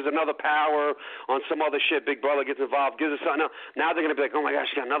America gives another power on some other shit? Big Brother gets involved, gives her something. Now they're going to be like, oh, my gosh,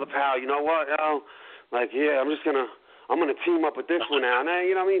 she got another power. You know what? I'm going to team up with this one now. Now,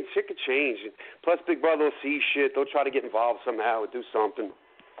 you know what I mean? Shit could change. Plus, Big Brother will see shit. They'll try to get involved somehow or do something.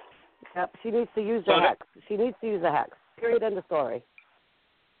 Yep, she needs to use the hex. She needs to use the hex. Period, end of story.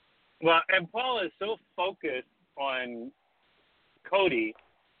 Well, and Paul is so focused on Cody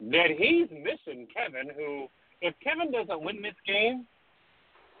that he's missing Kevin, who, if Kevin doesn't win this game,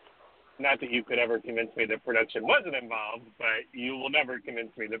 not that you could ever convince me that production wasn't involved, but you will never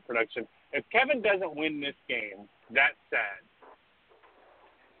convince me that production, if Kevin doesn't win this game, that's sad.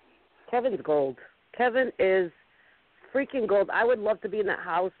 Kevin's gold. Kevin is freaking gold. I would love to be in that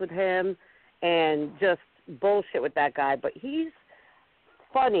house with him and just bullshit with that guy, but he's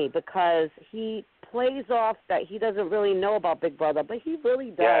funny because he plays off that he doesn't really know about Big Brother, but he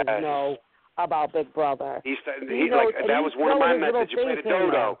really does know about Big Brother. That was one of my methods. You play the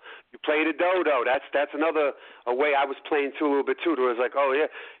dodo. You play the dodo. That's another way I was playing too a little bit too. It was like, oh yeah,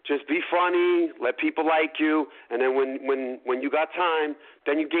 just be funny, let people like you, and then when you got time,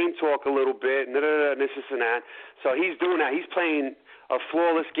 then you game talk a little bit, and this and that. So he's doing that. He's playing a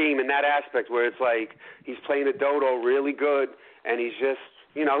flawless game in that aspect where it's like he's playing the dodo really good, and he's just.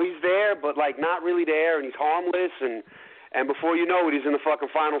 He's there, but, like, not really there, and he's harmless, and before you know it, he's in the fucking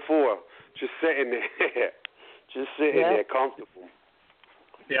Final Four, just sitting there, there, comfortable.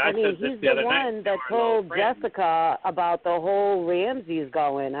 Yeah, I mean, he's the one that told Jessica about the whole Ramses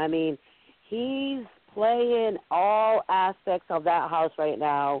going. I mean, he's playing all aspects of that house right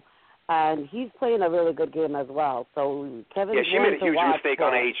now, and he's playing a really good game as well. So Kevin's she made a huge mistake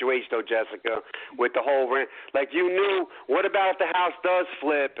on the HOH, though, Jessica, with the whole like you knew. What about if the house does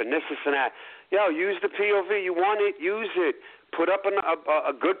flip and this and that? Use the POV. You want it, use it. Put up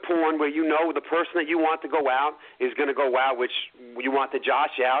a good porn where the person that you want to go out is going to go out, which you want to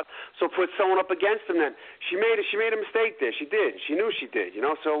Josh out. So put someone up against him. Then she made a mistake there. She did. She knew she did.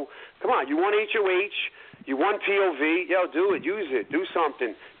 So come on, you want HOH. You want POV, do it, use it, do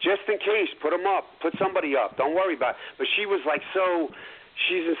something. Just in case, put them up, put somebody up. Don't worry about it. But she was like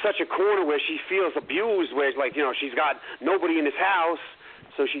she's in such a corner where she feels abused, where it's like, she's got nobody in this house,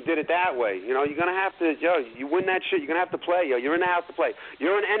 so she did it that way. You're going to have to, you win that shit, you're going to have to play, You're in the house to play.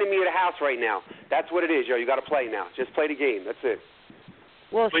 You're an enemy of the house right now. That's what it is, You got to play now. Just play the game. That's it.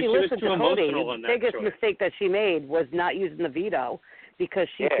 Well, she listened to Cody. The biggest mistake that she made was not using the veto. Because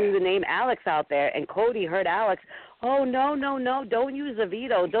she threw the name Alex out there, and Cody heard Alex, oh, no, don't use the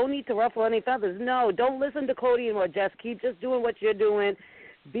veto. Don't need to ruffle any feathers. No, don't listen to Cody and what Jess. Keep just doing what you're doing.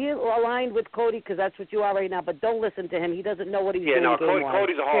 Be aligned with Cody because that's what you are right now, but don't listen to him. He doesn't know what he's doing.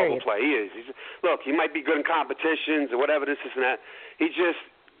 Cody's a horrible player. He is. Look, he might be good in competitions or whatever, this and that. He just,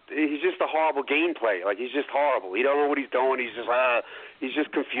 a horrible game player. Like, he's just horrible. He don't know what he's doing. He's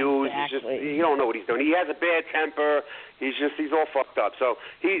just confused. Exactly. He don't know what he's doing. He has a bad temper. He's all fucked up. So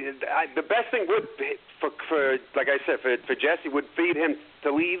the best thing would for like I said for Jessie would be him to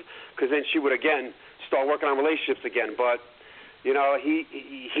leave, because then she would again start working on relationships again. But you know, he's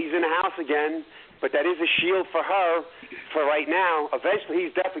in the house again. But that is a shield for her for right now. Eventually,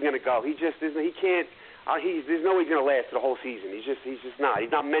 he's definitely going to go. He just isn't. He can't. There's no way he's going to last the whole season. He's just not.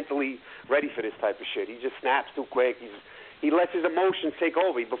 He's not mentally ready for this type of shit. He just snaps too quick. He lets his emotions take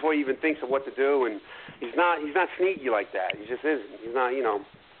over before he even thinks of what to do. And he's not sneaky like that. He just isn't. He's not. You know.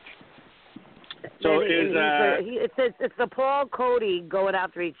 So it's the Paul Cody going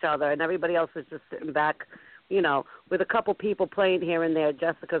after each other, and everybody else is just sitting back. You know, with a couple people playing here and there.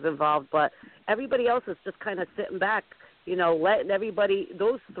 Jessica's involved, but everybody else is just kind of sitting back, you know, letting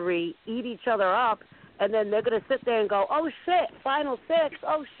those three, eat each other up, and then they're going to sit there and go, oh, shit, final 6,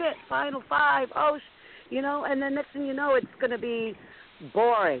 oh, shit, final 5, you know, and then next thing you know, it's going to be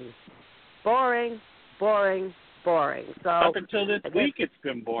boring. So up until this week, it's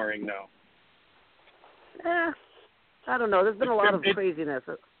been boring, though. I don't know. There's been a lot of craziness.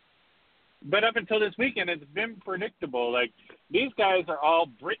 But up until this weekend, it's been predictable. Like, these guys are all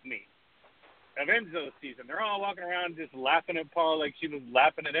Brittany of Enzo's season. They're all walking around just laughing at Paul like she was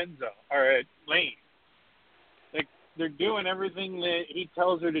laughing at Enzo or at Lane. Like, they're doing everything that he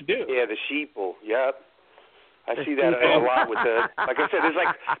tells her to do. Yeah, the sheeple. Yep. I see that a lot with the. Like I said,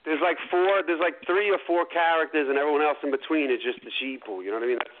 there's like 3 or 4 characters, and everyone else in between is just the sheeple. You know what I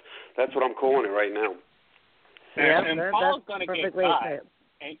mean? That's what I'm calling it right now. Yeah, and Paul's going to get caught.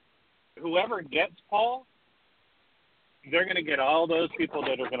 And whoever gets Paul, they're going to get all those people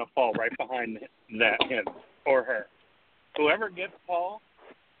that are going to fall right behind him or her. Whoever gets Paul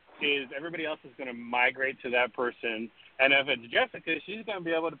is everybody else is going to migrate to that person. And if it's Jessica, she's going to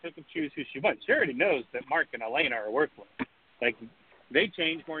be able to pick and choose who she wants. She already knows that Mark and Elena are worthless. Like, they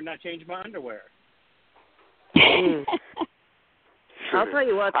change more than I change my underwear. I'll tell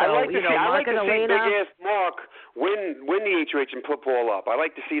you what, though. I like to see Elena, big-ass Mark win the HOH and put Paul up. I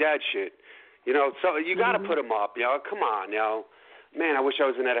like to see that shit. You know, so you got to put him up, you know. Come on, you know. Man, I wish I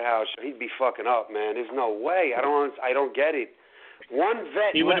was in that house. He'd be fucking up, man. There's no way. I don't get it. One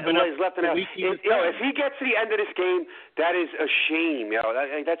vet is left in the house. If he gets to the end of this game, that is a shame, yo.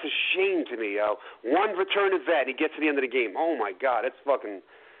 That's a shame to me, yo. One return vet, he gets to the end of the game. Oh, my God.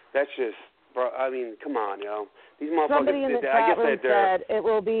 That's just, bro, I mean, come on, yo. These motherfuckers. Somebody in the chat room said it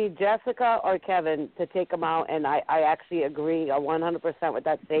will be Jessica or Kevin to take him out, and I actually agree 100% with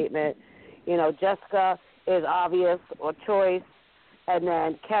that statement. You know, Jessica is obvious or choice, and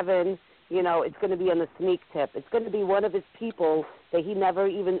then Kevin, you know, it's going to be on the sneak tip. It's going to be one of his people that he never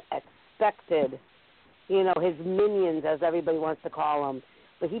even expected, you know, his minions, as everybody wants to call them.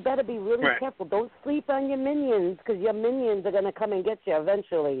 But he better be really careful. Don't sleep on your minions, because your minions are going to come and get you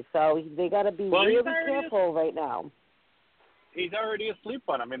eventually. So they got to be really careful right now. He's already asleep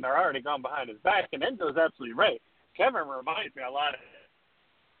on him. I mean, they're already gone behind his back, and Enzo's absolutely right. Kevin reminds me a lot of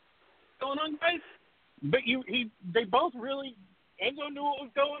what's going on, guys. But they both really, Enzo knew what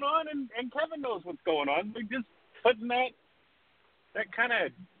was going on, and Kevin knows what's going on. They're just putting that kind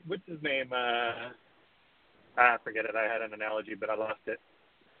of, what's his name? I forget it. I had an analogy, but I lost it.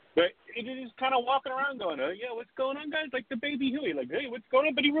 But he's just kind of walking around going, oh, yeah, what's going on, guys? Like the baby Huey. Like, hey, what's going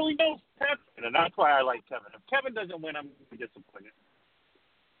on? But he really knows what's happening, and that's why I like Kevin. If Kevin doesn't win, I'm going to be disappointed.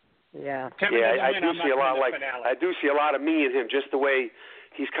 Yeah. I do see a lot of me in him, just the way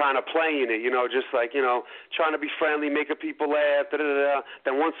he's kind of playing it, you know, just like, you know, trying to be friendly, making people laugh, da-da-da-da.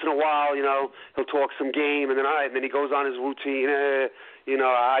 Then once in a while, you know, he'll talk some game, and then he goes on his routine. You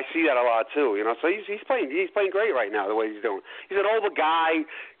know, I see that a lot too, you know. So he's playing great right now, the way he's doing. He's an older guy.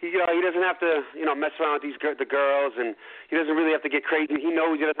 He doesn't have to, you know, mess around with the girls, and he doesn't really have to get crazy. He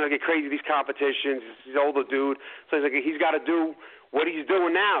knows he doesn't have to get crazy with these competitions. He's an older dude, so he's got to do what he's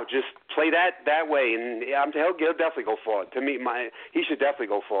doing now, just play that way, and he'll definitely go for it. To me, he should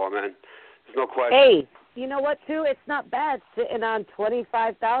definitely go for it, man. There's no question. Hey, you know what, too? It's not bad sitting on $25,000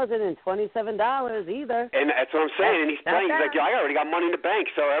 and $27 either. And that's what I'm saying. And he's playing. He's like, I already got money in the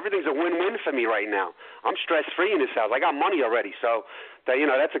bank, so everything's a win-win for me right now. I'm stress-free in this house. I got money already, so you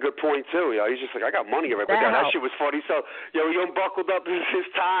know, that's a good point too. You know, he's just like, I got money already. But that shit was funny. So, you know, he unbuckled up his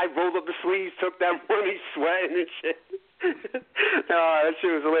tie, rolled up the sleeves, took that money, sweating and shit. That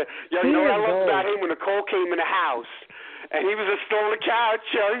shit was hilarious. Yo, you know what I loved about him? When Nicole came in the house and he was just on the couch,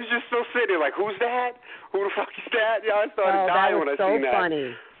 yo, he was just still sitting there like, who's that? Who the fuck is that? Yo, I started dying when I seen that.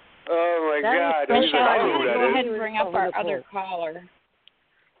 Funny. Oh my God. Michelle, go ahead and bring up our other caller.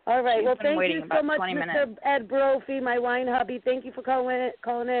 All right. She's Well, been thank waiting you about so much, 20 Mr. minutes. Ed Brophy, my wine hubby. Thank you for calling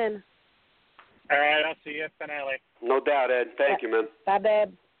in. All right, I'll see you at finale. No doubt, Ed. Thank you, man. Bye,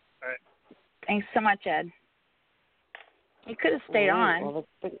 babe. All right. Thanks so much, Ed. He could have stayed on.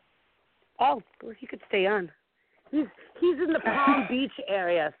 Well, he could stay on. He's in the Palm Beach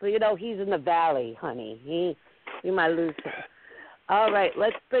area, so he's in the valley, honey. You might lose him. All right,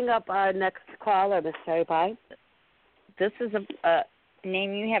 let's bring up our next caller, Miss Cherry Pie. This is a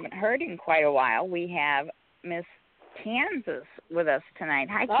name you haven't heard in quite a while. We have Miss Kansas with us tonight.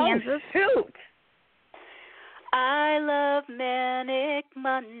 Hi, Kansas. Shoot. I love Manic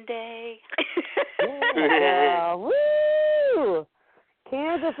Monday. Yeah, woo!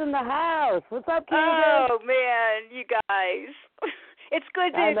 Kansas in the house. What's up, Kansas? Oh, man, you guys. It's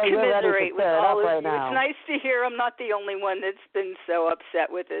good to commiserate with all of you. It's nice to hear I'm not the only one that's been so upset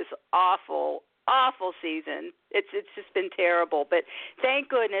with this awful season. It's just been terrible. But thank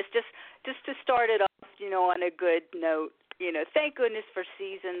goodness, just to start it off, on a good note, thank goodness for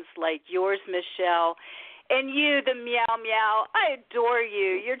seasons like yours, Michelle, and you, the Meow Meow. I adore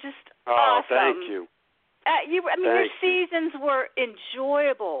you. You're just awesome. Thank you. Your seasons were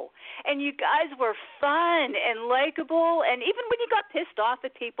enjoyable, and you guys were fun and likable, and even when you got pissed off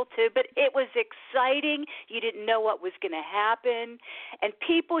at people, too, but it was exciting. You didn't know what was going to happen, and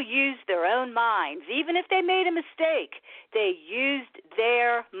people used their own minds. Even if they made a mistake, they used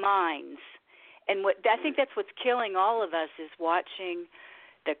their minds. And I think that's what's killing all of us is watching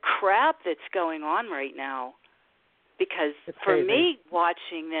the crap that's going on right now. Because for me,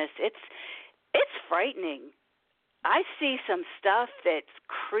 watching this, it's frightening. I see some stuff that's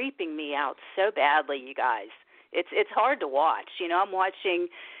creeping me out so badly, you guys. It's hard to watch. I'm watching,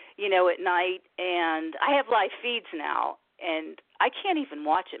 at night, and I have live feeds now, and I can't even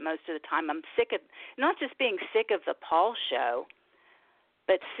watch it most of the time. I'm sick of not just being sick of the Paul show,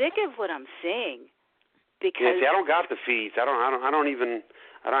 but sick of what I'm seeing. Because I don't got the feeds. I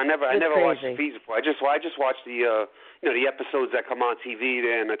never watched the feeds before. I just watch the the episodes that come on TV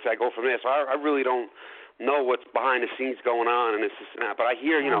there, and I go from there. So I really don't know what's behind the scenes going on, and this and that. But I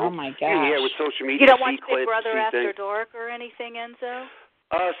hear, oh my gosh. you hear with social media. You don't watch Big Brother After Dark or anything, Enzo?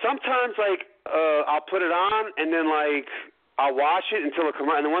 Sometimes, I'll put it on, and then I'll watch it until and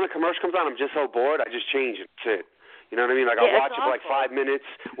then when the commercial comes on, I'm just so bored, I just change it. That's it. You know what I mean? I'll watch it for 5 minutes,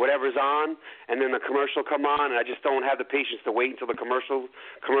 whatever's on, and then the commercial come on, and I just don't have the patience to wait until the commercials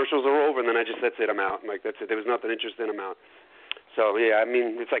are over, and then that's it, I'm out. That's it. There was nothing interesting, I'm out. So, yeah,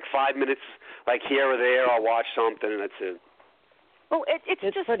 it's 5 minutes, here or there, I'll watch something, and that's it. Well, it's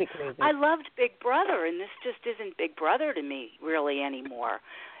just pretty crazy. I loved Big Brother, and this just isn't Big Brother to me really anymore.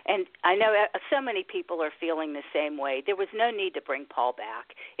 And I know so many people are feeling the same way. There was no need to bring Paul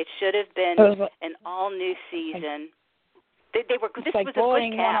back. It should have been an all-new season. This was a good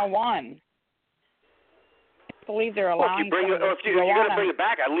bullying cast. 101. I believe they're allowing if you're going to bring it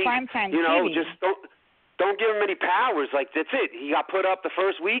back, at least, primetime TV. just don't give him any powers. That's it. He got put up the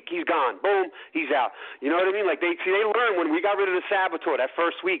first week, he's gone. Boom, he's out. You know what I mean? They learned when we got rid of the Saboteur that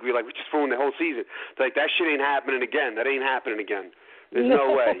first week. We just ruined the whole season. It's that shit ain't happening again. That ain't happening again. There's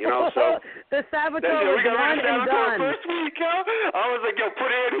no way, so. The Saboteur was one and done. First week, I was like, put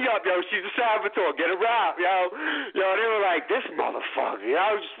Annie up, she's a Saboteur. Get her out, They were like, this motherfucker,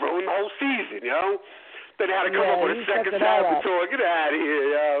 just ruined the whole season, Then they had to come up with a second Saboteur. Get out of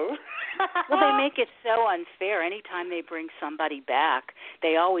here, Well, they make it so unfair. Anytime they bring somebody back,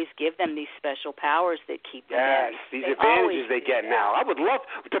 they always give them these special powers that keep them in. These advantages they get now. I would love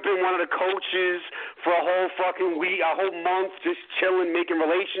to be one of the coaches for a whole fucking week, a whole month, just chilling, making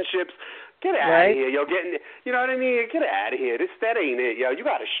relationships. Get out of here, you know what I mean? Get out of here. That ain't it, You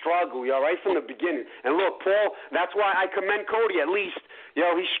got to struggle, right from the beginning. And look, Paul, that's why I commend Cody at least. He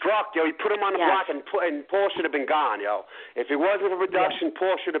struck, he put him on the block, and Paul should have been gone, If it wasn't for production,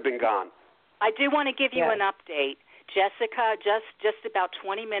 Paul should have been gone. I do want to give you an update. Jessica, just about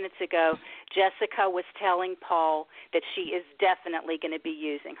 20 minutes ago, Jessica was telling Paul that she is definitely going to be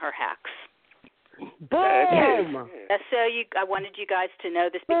using her hacks. Boom! So I wanted you guys to know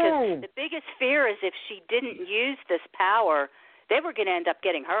this because the biggest fear is if she didn't use this power, they were going to end up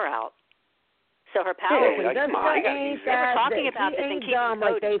getting her out. So her power was they were talking about this and keeping dumb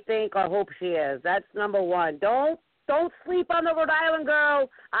like they think or hope she is. That's number one. Don't sleep on the Rhode Island girl.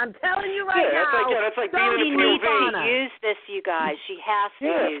 I'm telling you right now. That's like being in the POV. She needs to use this, you guys. She has to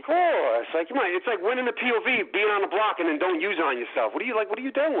use it. Yeah, of course. It's like winning the POV, being on the block, and then don't use it on yourself. What are you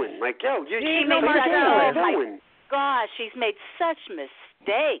doing? She made gosh, she's made such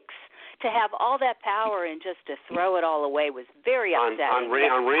mistakes. To have all that power and just to throw it all away was very upsetting. On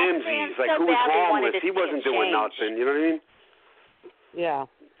Ramses, who was harmless. He wasn't doing nothing. You know what I mean? Yeah.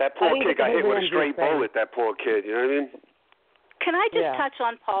 That poor kid got hit with a straight bullet, that poor kid, you know what I mean? Can I just touch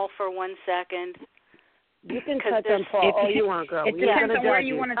on Paul for 1 second? You can touch on Paul all you want, girl. It depends on where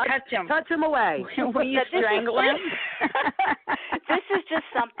you want to touch him. Touch him away. Will you strangle him? This is just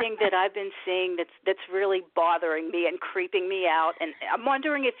something that I've been seeing that's really bothering me and creeping me out, and I'm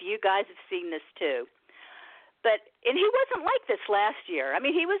wondering if you guys have seen this too. And he wasn't like this last year. I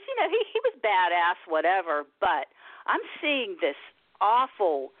mean, he was, he was badass, whatever, but I'm seeing this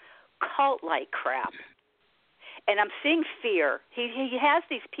awful cult-like crap. And I'm seeing fear. He has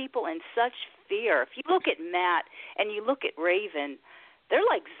these people in such fear. If you look at Matt and you look at Raven, they're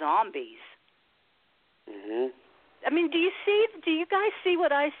like zombies. Mhm. I mean, do you guys see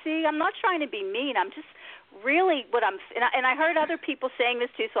what I see? I'm not trying to be mean. I'm just really and I heard other people saying this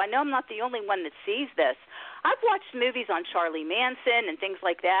too, so I know I'm not the only one that sees this. I've watched movies on Charlie Manson and things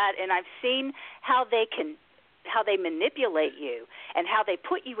like that, and I've seen how they manipulate you and how they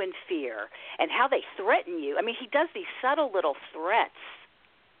put you in fear and how they threaten you. I mean, he does these subtle little threats.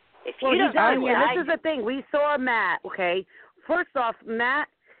 If you don't know this is the thing. We saw Matt, okay? First off, Matt,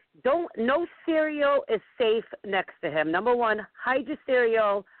 no cereal is safe next to him. Number one, hide your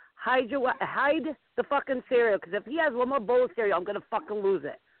cereal. Hide the fucking cereal, because if he has one more bowl of cereal, I'm going to fucking lose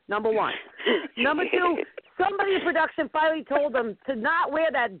it. Number one. Number two, somebody in production finally told him to not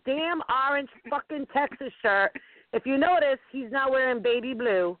wear that damn orange fucking Texas shirt. If you notice, he's now wearing baby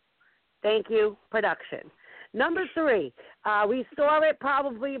blue. Thank you, production. Number three, we saw it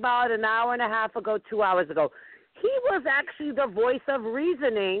probably about an hour and a half ago, 2 hours ago. He was actually the voice of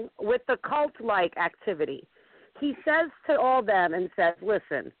reasoning with the cult-like activity. He says to all them and says,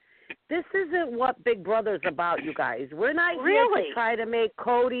 listen, this isn't what Big Brother's about, you guys. We're not here to try to make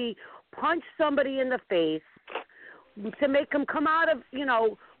Cody punch somebody in the face, to make him come out of,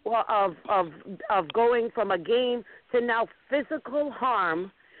 of going from a game to now physical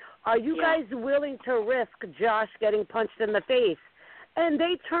harm. Are you guys willing to risk Josh getting punched in the face? And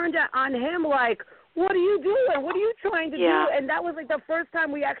they turned it on him like, what are you doing? What are you trying to do? And that was like the first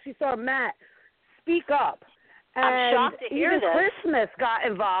time we actually saw Matt speak up. And I'm shocked to hear even this. Christmas got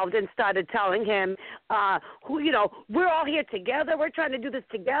involved and started telling him, we're all here together. We're trying to do this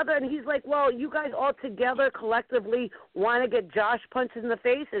together. And he's like, well, you guys all together collectively want to get Josh punched in the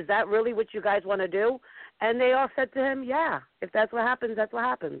face? Is that really what you guys want to do? And they all said to him, yeah, if that's what happens, that's what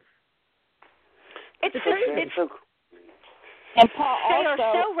happens. It's and Paul they also,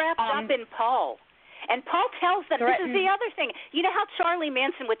 are so wrapped up in Paul. And Paul tells them, this is the other thing. You know how Charlie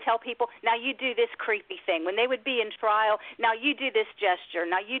Manson would tell people, now you do this creepy thing. When they would be in trial, now you do this gesture.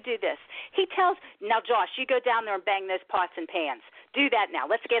 Now you do this. He tells, now Josh, you go down there and bang those pots and pans. Do that now.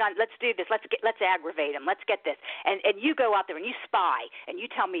 Let's do this. Let's aggravate him. Let's get this. And you go out there and you spy and you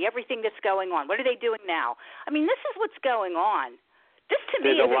tell me everything that's going on. What are they doing now? I mean, this is what's going on. This to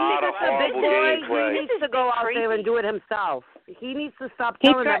me is a lot of horrible gameplay. He needs to go out there and do it himself. He needs to stop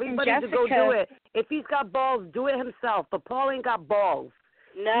telling everybody to go do it. If he's got balls, do it himself. But Paul ain't got balls.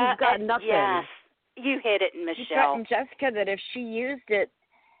 No, he's got nothing. Yes, you hit it, Michelle. He threatened Jessica that if she used it,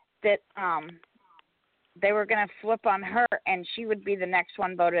 that they were going to flip on her and she would be the next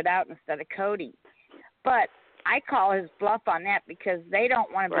one voted out instead of Cody. But I call his bluff on that because they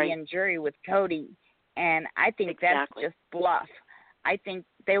don't want to be in jury with Cody, and I think that's just bluff. I think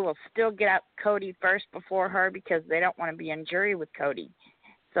they will still get out Cody first before her because they don't want to be in jury with Cody.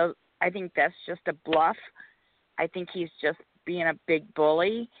 So I think that's just a bluff. I think he's just being a big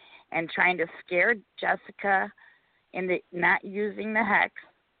bully and trying to scare Jessica into not using the hex.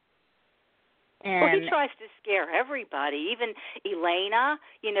 And well, he tries to scare everybody, even Elena,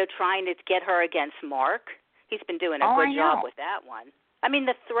 trying to get her against Mark. He's been doing a good job with that one. I mean,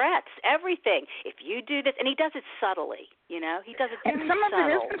 the threats, everything. If you do this, and he does it subtly, He does it very subtle. And some of it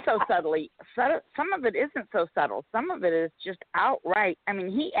isn't so subtly. Some of it isn't so subtle. Some of it is just outright. I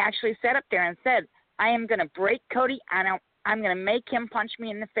mean, he actually sat up there and said, I am going to break Cody. I'm going to make him punch me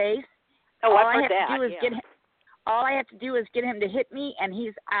in the face. Oh, all I have to do is get him to hit me, and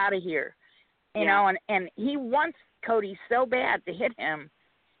he's out of here. You know, and he wants Cody so bad to hit him.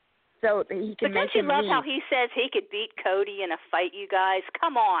 So that he can but make don't you him love leave. how he says he could beat Cody in a fight, you guys?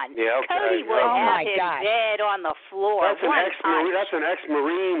 Come on. Yeah, okay. Cody would have him dead on the floor. That's an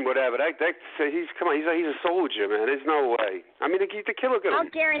ex-Marine, whatever. He's a soldier, man. There's no way. I mean, the killer could. I'll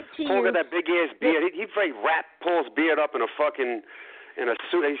guarantee Paul you. got that big ass beard. He'd wrap Paul's beard up in a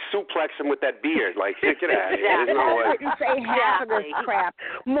suit. He suplex him with that beard. Like, get out of here. There's no way. I wouldn't say half of this crap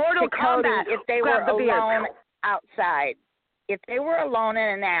Mortal to Cody Kombat. if they were alone outside. If they were alone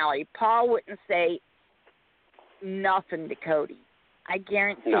in an alley, Paul wouldn't say nothing to Cody. I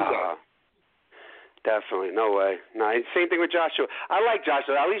guarantee it. Definitely, no way. No, same thing with Joshua. I like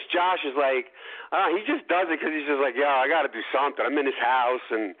Joshua. At least Josh is like, he just does it because he's just like, I got to do something. I'm in his house,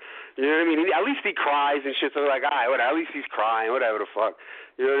 and you know what I mean. At least he cries and shit. So like, all right, whatever. At least he's crying, whatever the fuck.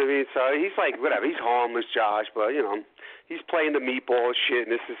 You know what I mean? So he's like, whatever. He's harmless, Josh, but you know, he's playing the meatball shit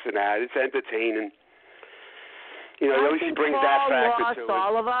and this and that. It's entertaining. You know, at least he brings that factor to it.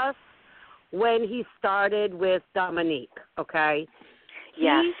 All of us when he started with Dominique. Okay.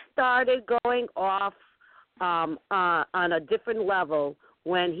 Yes. He started going off on a different level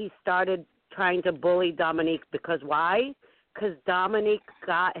when he started trying to bully Dominique. Because why? Because Dominique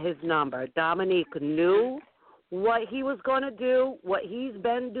got his number. Dominique knew what he was going to do, what he's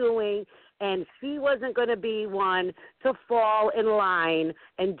been doing, and he wasn't going to be one to fall in line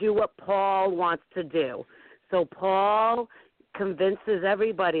and do what Paul wants to do. So Paul convinces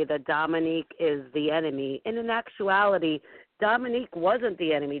everybody that Dominique is the enemy. And in actuality, Dominique wasn't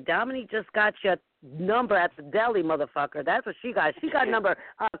the enemy. Dominique just got your number at the deli, motherfucker. That's what she got. She got number.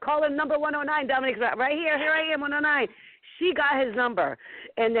 Call him number 109. Dominique's right here. Here I am, 109. She got his number.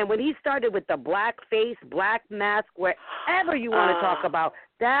 And then when he started with the black face, black mask, wherever you want to talk about,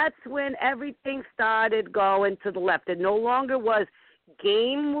 that's when everything started going to the left. It no longer was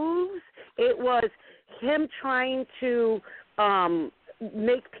game moves. It was him trying to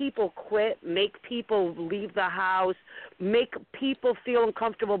make people quit, make people leave the house, make people feel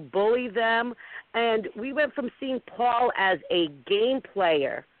uncomfortable, bully them. And we went from seeing Paul as a game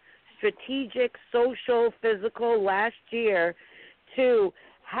player, strategic, social, physical last year, to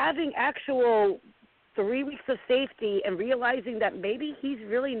having actual 3 weeks of safety and realizing that maybe he's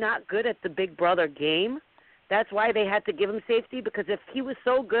really not good at the Big Brother game. That's why they had to give him safety, because if he was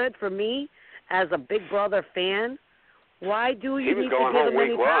so good for me as a Big Brother fan, why do you need to give him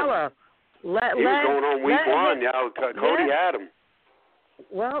any power? He was going on week one. Cody had him.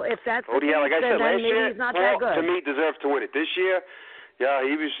 Well, if that's Cody, the case, like I said, then last maybe year, he's not that good. To me, deserved to win it. This year,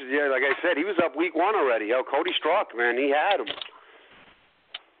 he was. Yeah, like I said, he was up week one already. Cody struck, man. He had him.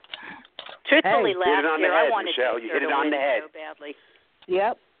 Truthfully, last year I wanted Michelle. You hit it on the head so badly.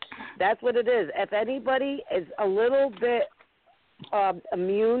 Yep, that's what it is. If anybody is a little bit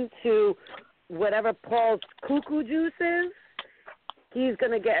immune to whatever Paul's cuckoo juice is, he's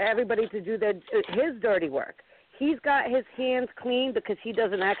going to get everybody to do his dirty work. He's got his hands clean because he's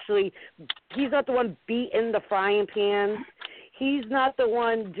not the one beating the frying pans. He's not the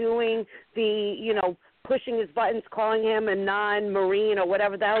one doing the, pushing his buttons, calling him a non-Marine or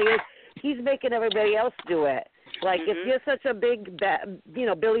whatever the hell he is. He's making everybody else do it. Like, if you're such a big,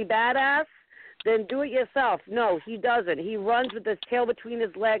 Billy Badass, then do it yourself. No, he doesn't. He runs with his tail between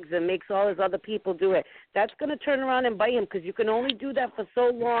his legs and makes all his other people do it. That's going to turn around and bite him, because you can only do that for so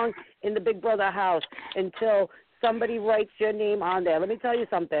long in the Big Brother house until somebody writes your name on there. Let me tell you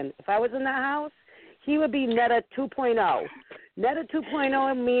something. If I was in that house, he would be Netta 2.0. Netta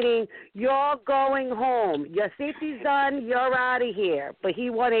 2.0 meaning you're going home. Your safety's done. You're out of here. But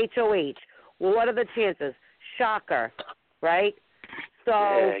he won HOH. Well, what are the chances? Shocker, right? So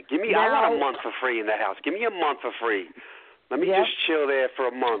I want a month for free in that house. Give me a month for free. Let me just chill there for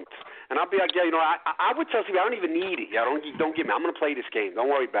a month. And I'll be like, I would tell you, I don't even need it. Don't give me. I'm going to play this game.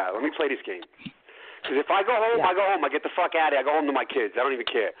 Don't worry about it. Let me play this game. Because if I go home, I go home. I get the fuck out of here. I go home to my kids. I don't even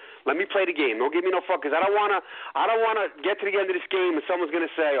care. Let me play the game. Don't give me no fuck. Because I don't want to get to the end of this game and someone's going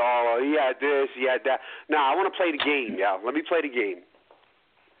to say, oh, he had this, he had that. No, I want to play the game, Let me play the game.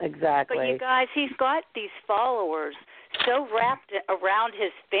 Exactly. But you guys, he's got these followers so wrapped around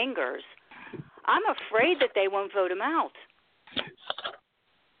his fingers. I'm afraid that they won't vote him out.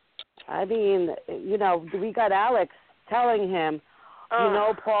 I mean, we got Alex telling him,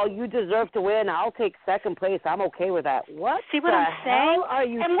 Paul, you deserve to win. I'll take second place. I'm okay with that. What? See what I'm saying? Hell are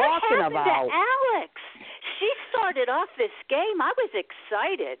you and talking what happened about? to Alex? She started off this game. I was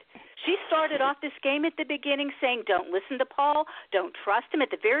excited. She started off this game at the beginning saying, don't listen to Paul. Don't trust him at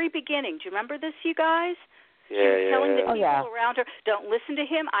the very beginning. Do you remember this, you guys? She was telling the people around her, don't listen to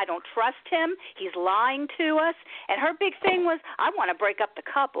him. I don't trust him. He's lying to us. And her big thing was, I want to break up the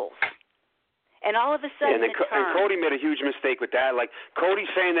couples. And all of a sudden, and Cody made a huge mistake with that. Like, Cody's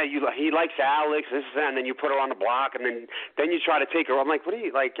saying that he likes Alex, this and then you put her on the block, and then you try to take her. I'm like, what are you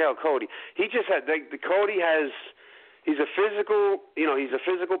like, Cody? He just had Cody has. He's a physical, he's a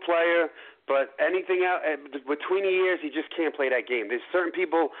physical player, but anything else between the years, he just can't play that game. There's certain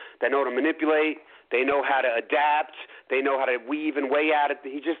people that know to manipulate. They know how to adapt. They know how to weave and way at it.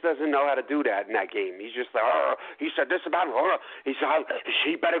 He just doesn't know how to do that in that game. He's just like, he said this about her. He said,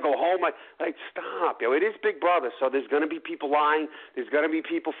 she better go home. Like, stop. It is Big Brother, so there's going to be people lying. There's going to be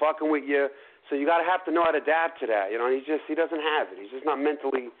people fucking with you. So you got to have to know how to adapt to that. He doesn't have it. He's just not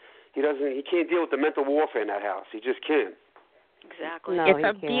mentally, He can't deal with the mental warfare in that house. He just can't. Exactly. No, if he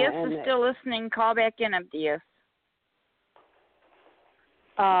Abdias can't. is still listening, call back in, Abdias.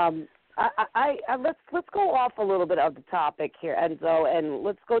 Let's go off a little bit of the topic here, Enzo, and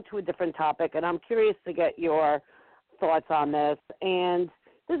let's go to a different topic. And I'm curious to get your thoughts on this. And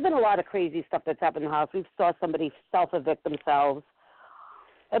there's been a lot of crazy stuff that's happened in the house. We saw somebody self-evict themselves,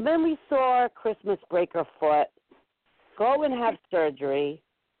 and then we saw Christmas break her foot, go and have surgery,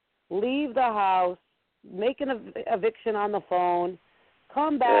 leave the house, make an eviction on the phone,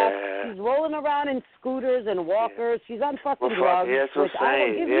 come back. She's rolling around in scooters and walkers. She's on fucking drugs. Which I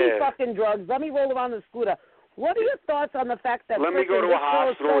will give me fucking drugs. Let me roll around the scooter. What are your thoughts on the fact that let me go to a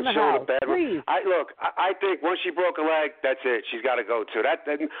hospital and show the bed? Please. I think once she broke a leg, that's it. She's got to go too.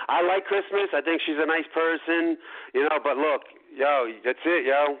 I like Christmas. I think she's a nice person, But look, that's it,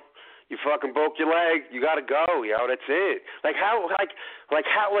 You fucking broke your leg. You got to go, That's it. How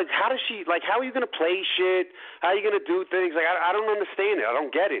does she? How are you gonna play shit? How are you gonna do things? I don't understand it. I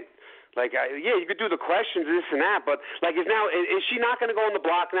don't get it. You could do the questions, this and that, but is she not gonna go on the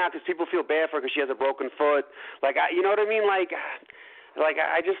block now because people feel bad for her because she has a broken foot? You know what I mean? I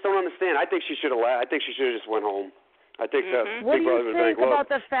just don't understand. I think she should have left. I think she should have just went home. I think that What Big do Brother you was think like, about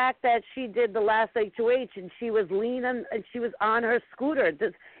the fact that she did the last HOH and she was leaning and she was on her scooter?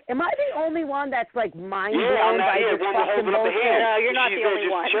 Am I the only one that's mind blown by this fucking bullshit? No, you're not the only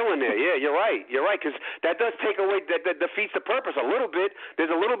one. Just chilling there. Yeah, you're right. You're right, because that does take away, that defeats the purpose a little bit.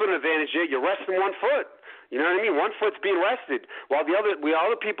 There's a little bit of advantage there. You're resting one foot. You know what I mean? One foot's being rested, while the other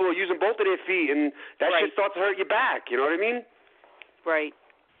people are using both of their feet, and that shit starts to hurt your back. You know what I mean? Right.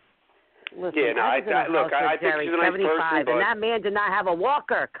 Listen, I think Jerry, she's a nice 75, person, but... and that man did not have a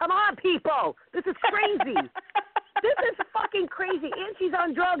walker. Come on, people. This is crazy. This is fucking crazy. And she's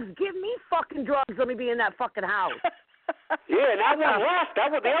on drugs. Give me fucking drugs. Let me be in that fucking house. Yeah, and that one left. The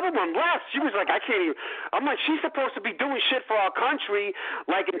other one left. She was like, I can't even. I'm like, she's supposed to be doing shit for our country,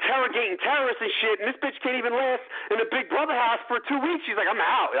 interrogating terrorists and shit, and this bitch can't even last in the Big Brother house for 2 weeks. She's like, I'm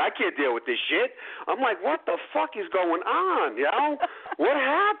out. I can't deal with this shit. I'm like, what the fuck is going on, What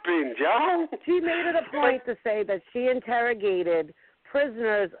happened, She made it a point to say that she interrogated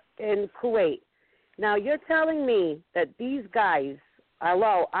prisoners in Kuwait. Now, you're telling me that these guys,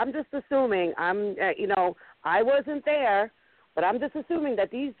 I'm just assuming, I wasn't there, but I'm just assuming that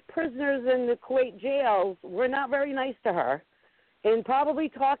these prisoners in the Kuwait jails were not very nice to her and probably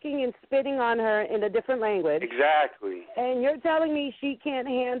talking and spitting on her in a different language. Exactly. And you're telling me she can't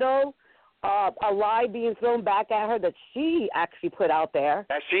handle a lie being thrown back at her that she actually put out there.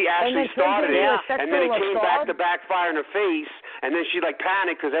 That she actually started it, and then it came back to backfire in her face, and then she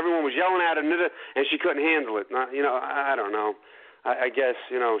panicked because everyone was yelling at her, and she couldn't handle it. I don't know. I guess,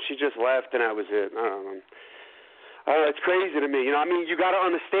 she just left and that was it. I don't know. It's crazy to me. You got to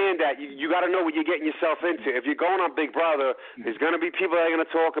understand that. You got to know what you're getting yourself into. If you're going on Big Brother, there's going to be people that are going to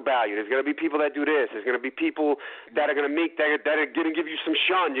talk about you. There's going to be people that do this. There's going to be people that are going to that are going to give you some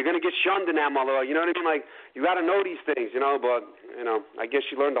shun. You're going to get shunned in that mother. You know what I mean? You got to know these things, but, I guess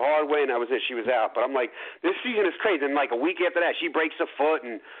she learned the hard way and that was it. She was out. But I'm like, this season is crazy. And a week after that, she breaks her foot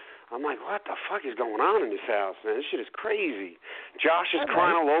and I'm like, what the fuck is going on in this house, man? This shit is crazy. Josh is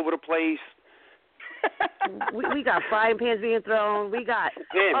crying all over the place. we got frying pans being thrown. We got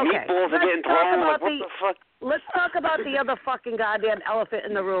meatballs are getting thrown. What the fuck? Let's talk about the other fucking goddamn elephant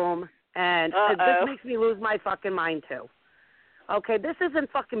in the room, and this makes me lose my fucking mind too. Okay, this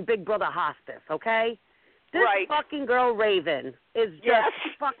isn't fucking Big Brother hospice. Okay, this fucking girl Raven is just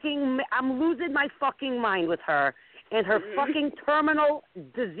fucking. I'm losing my fucking mind with her and her fucking terminal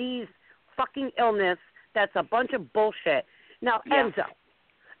disease, fucking illness. That's a bunch of bullshit. Now, Enzo.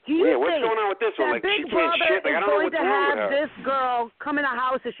 Do you what's think going on with this one? that Big she can't Brother shit. is I don't know going what's to wrong with have her. this girl come in a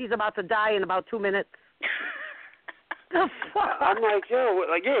house and she's about to die in about 2 minutes? The fuck? I'm like, what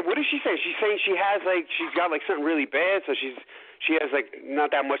does she say? She's saying she has she's got something really bad, so she has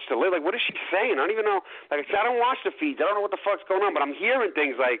not that much to live. What is she saying? I don't even know. I said, I don't watch the feeds. I don't know what the fuck's going on, but I'm hearing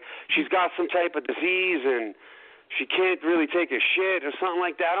things like she's got some type of disease and she can't really take a shit or something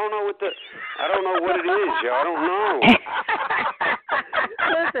like that. I don't know what it is, yo. I don't know.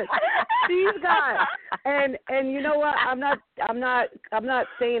 Listen, she's got, and you know what? I'm not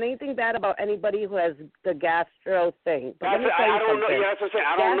saying anything bad about anybody who has the gastro thing. But let me tell you something. Yeah, that's what I'm saying.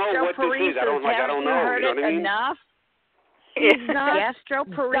 I don't know what this is. I don't know. You know what I mean? Enough. She's not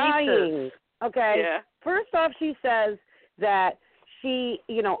gastroparesis. dying. Okay. Yeah. First off, she says that she,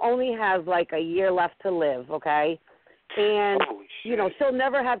 only has a year left to live, okay? And, she'll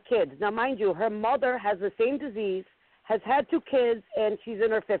never have kids. Now, mind you, her mother has the same disease, has had 2 kids, and she's in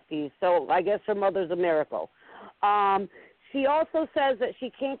her 50s. So I guess her mother's a miracle. She also says that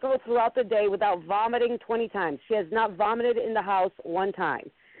she can't go throughout the day without vomiting 20 times. She has not vomited in the house one time.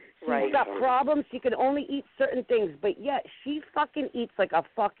 She's got problems. She can only eat certain things, but yet she fucking eats like a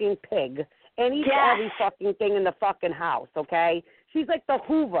fucking pig and eats every fucking thing in the fucking house, okay? She's like the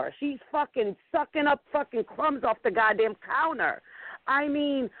Hoover. She's fucking sucking up fucking crumbs off the goddamn counter. I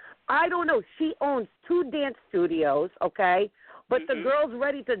mean, I don't know. She owns 2 dance studios, okay? But the girl's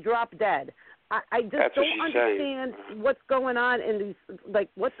ready to drop dead. I just don't understand what's going on in these, like,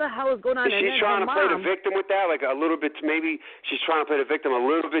 what the hell is going on? Is she trying to play the victim with that? Like, a little bit, maybe she's trying to play the victim a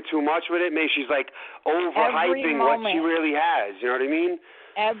little bit too much with it? Maybe she's, like, overhyping what she really has. You know what I mean?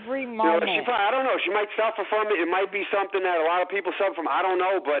 Every moment. She probably, I don't know. She might suffer from it. It might be something that a lot of people suffer from. I don't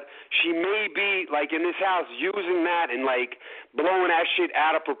know. But she may be, like, in this house using that and, like, blowing that shit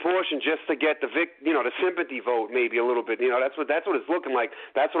out of proportion just to get the the sympathy vote maybe a little bit. You know, that's what it's looking like.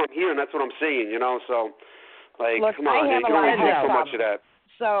 That's what I'm hearing. That's what I'm seeing, you know. So, like, look, come on. You don't do so much of that.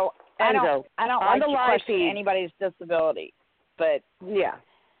 So, I don't like to question anybody's disability. But, yeah,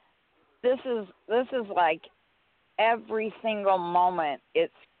 this is like, every single moment,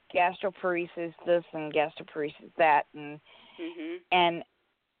 it's gastroparesis this and gastroparesis that, and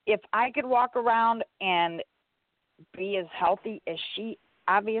if I could walk around and be as healthy as she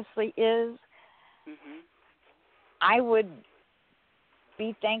obviously is, I would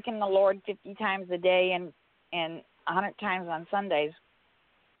be thanking the Lord 50 times a day and 100 times on Sundays.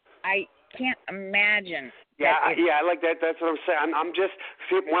 I can't imagine. Yeah, I like that. That's what I'm saying. I'm just,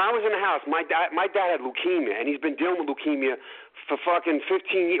 when I was in the house, my dad had leukemia, and he's been dealing with leukemia for fucking 15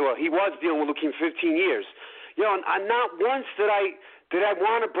 years. Well, he was dealing with leukemia for 15 years. You know, and not once did I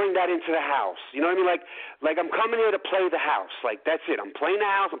want to bring that into the house. You know what I mean? Like I'm coming here to play the house. Like, that's it. I'm playing the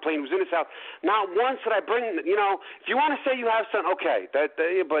house. I'm playing who's in this house. Not once did I bring, if you want to say you have something, okay.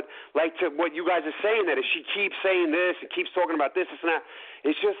 But like to what you guys are saying, that if she keeps saying this and keeps talking about this and that,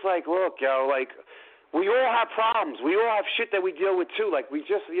 it's just like, look, like, we all have problems. We all have shit that we deal with, too. Like, we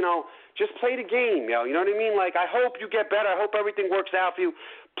just, just play the game, You know what I mean? Like, I hope you get better. I hope everything works out for you.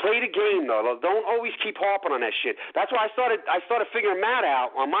 Play the game, though. Don't always keep harping on that shit. That's why I started figuring Matt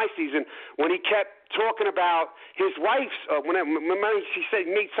out on my season when he kept talking about his wife's, when he said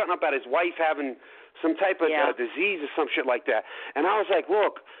he made something about his wife having some type of disease or some shit like that. And I was like,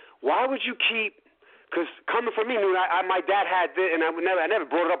 look, why would you keep, because coming from me, my dad had this, and I never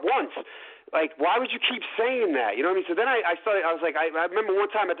brought it up once. Like, why would you keep saying that? You know what I mean? So then I was like, I remember one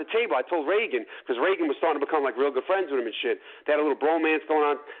time at the table, I told Reagan, because Reagan was starting to become, like, real good friends with him and shit. They had a little bromance going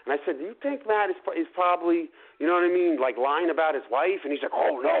on. And I said, do you think Matt is probably, you know what I mean, like, lying about his wife? And he's like,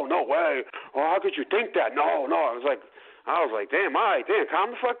 oh, no way. Oh, how could you think that? No. I was like, damn, all right, damn,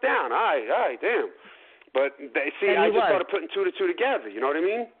 calm the fuck down. All right, damn. But, see, I just started putting 2 to 2 together. You know what I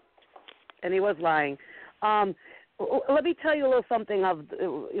mean? And he was lying. Let me tell you a little something of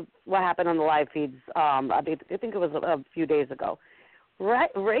what happened on the live feeds. I think it was a few days ago.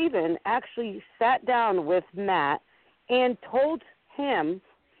 Raven actually sat down with Matt and told him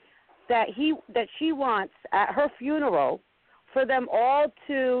that she wants at her funeral for them all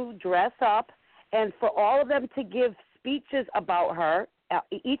to dress up and for all of them to give speeches about her,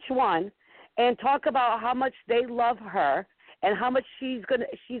 each one, and talk about how much they love her and how much she's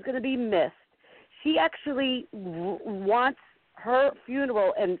gonna be missed. She actually wants her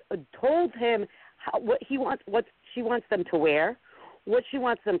funeral and told him what she wants them to wear, what she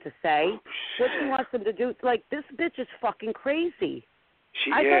wants them to say, what she wants them to do. Like, this bitch is fucking crazy. She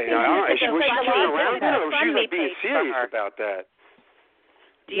was she around her, or she was being serious about that?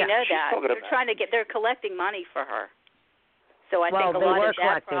 Do you know that? They're collecting money for her. So I think a lot of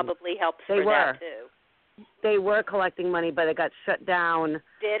that probably helps for that, too. They were collecting money, but it got shut down.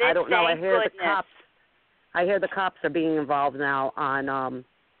 Did it? I don't know. I hear the cops are being involved now on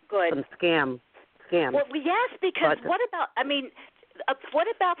some scams. Well, yes, because what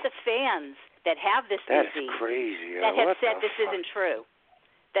about the fans that have this disease? That's crazy. That have said this isn't true.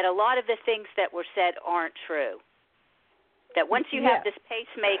 That a lot of the things that were said aren't true. That once you have this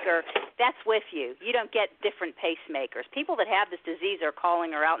pacemaker, that's with you. You don't get different pacemakers. People that have this disease are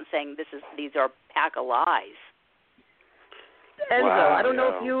calling her out and saying these are a pack of lies. Enzo, I don't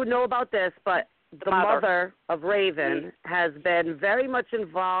know if you know about this, but the mother of Raven has been very much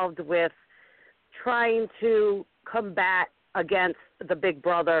involved with trying to combat against the Big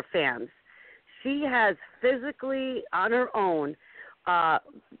Brother fans. She has physically, on her own,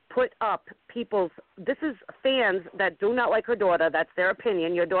 put up this is fans that do not like her daughter. That's their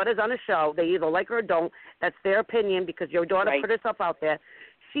opinion. Your daughter's on a show. They either like her or don't. That's their opinion because your daughter put herself out there.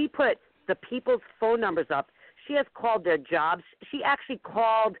 She put the people's phone numbers up. She has called their jobs. She actually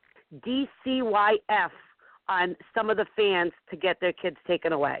called DCYF on some of the fans to get their kids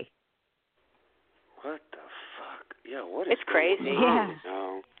taken away. What the fuck? Yeah, what is It's crazy. going on? You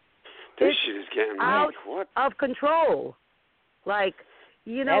know? This shit is getting out what? of control. Like,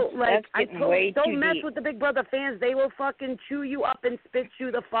 you know, that's I getting told way don't too mess deep. with the Big Brother fans. They will fucking chew you up and spit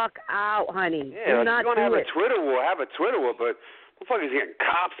you the fuck out, honey. Yeah, Do not you're gonna do have it. a Twitter war, but motherfuckers getting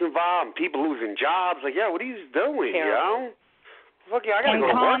cops involved and people losing jobs. Like, yo, what are you doing, yo? Fuck yeah, I gotta And go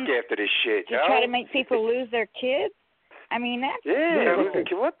to calling- work after this shit, To yo. try to make people lose their kids? I mean, that's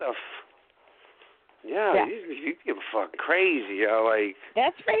what the Yeah. You people fucking crazy, yo. Like,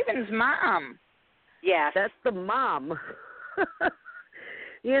 that's Raven's mom. Yes. That's the mom.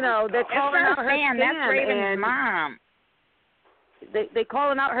 You know, they're That's calling not out a her fan. scam. That's Raven's and mom. They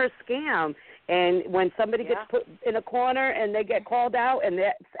calling out her scam. And when somebody gets put in a corner and they get called out and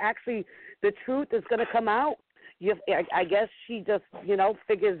that's actually the truth is going to come out, I guess she just, you know,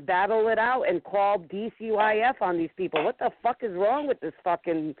 figures battle it out and call DCYF on these people. What the fuck is wrong with this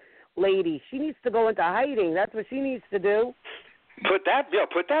fucking lady? She needs to go into hiding. That's what she needs to do. put that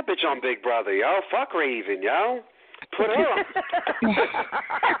bitch on Big Brother, yo. Fuck Raven, yo. Put her on.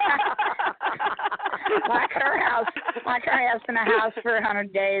 Lock her house in a house for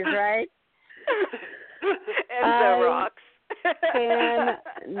 100 days, right? Enzo rocks.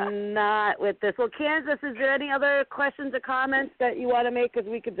 Not with this. Well, Kansas, is there any other questions or comments that you want to make? Because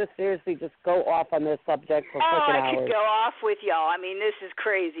we could just seriously just go off on this subject for freaking I hours. could go off with y'all. I mean, this is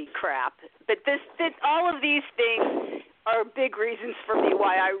crazy crap. But all of these things are big reasons for me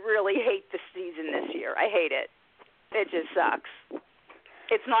why I really hate the season this year. I hate it. It just sucks.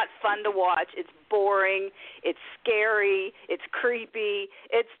 It's not fun to watch. It's boring. It's scary. It's creepy.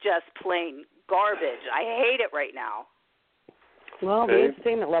 It's just plain garbage. I hate it right now. Well, the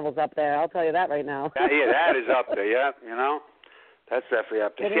entertainment level's up there. I'll tell you that right now. Yeah, that is up there. Yeah, you know, that's definitely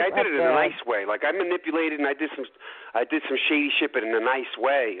up there. See, I did it in a nice way. Like, I manipulated and I did some shady shit, but in a nice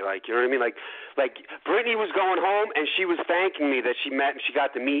way. Like, you know what I mean? Like Brittany was going home and she was thanking me that she met and she got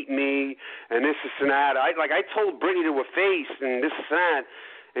to meet me and this and that. I told Brittany to her face and this and that,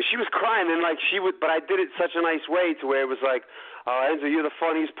 and she was crying and but I did it in such a nice way to where it was like, oh, Enzo, you're the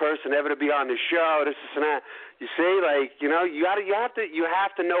funniest person ever to be on the show. This and that. You see, like, you know, you have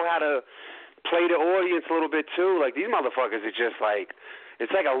to know how to play the audience a little bit too. Like, these motherfuckers are just like,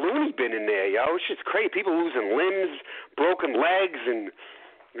 it's like a loony bin in there, yo. It's just crazy. People losing limbs, broken legs, and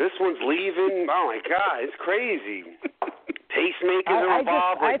this one's leaving. Oh my God, it's crazy. Pacemakers are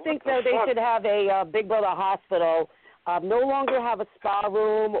involved. I think that they should have a Big Brother hospital. No longer have a spa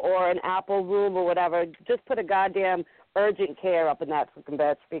room or an Apple room or whatever. Just put a goddamn urgent care up in that fucking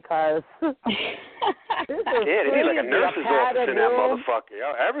bitch because this is they need like a nurse's office in that motherfucker.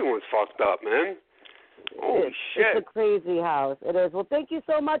 Yo, everyone's fucked up, man. Holy shit. It's a crazy house. It is. Well, thank you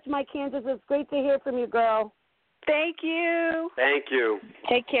so much, my Kansas. It's great to hear from you, girl. Thank you. Thank you.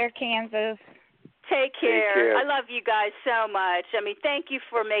 Take care, Kansas. Take care. Take care. I love you guys so much. I mean, thank you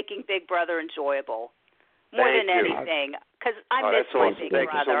for making Big Brother enjoyable more Thank than you. anything. Because I miss that's my awesome. Big Thank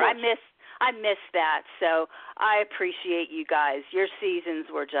you Brother. so much. I miss that. So I appreciate you guys. Your seasons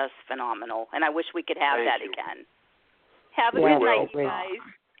were just phenomenal, and I wish we could have Thank that you. again. Have a Yeah, good night, you great. guys.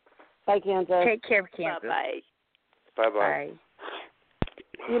 Bye, Kansas. Take care, Kansas. Bye-bye. Bye-bye. Bye.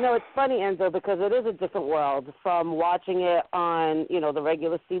 You know, it's funny, Enzo, because it is a different world from watching it on, you know, the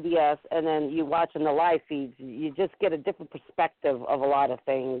regular CBS and then you watching the live feeds. You just get a different perspective of a lot of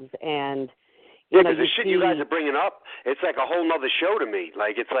things. And, yeah, because the shit you guys are bringing up, it's like a whole nother show to me.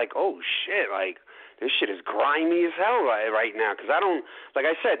 Like, it's like, oh, shit, like, this shit is grimy as hell right now. Because I don't, like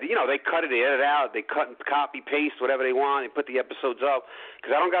I said, you know, they cut it, they edit out, they cut and copy, paste, whatever they want, they put the episodes up.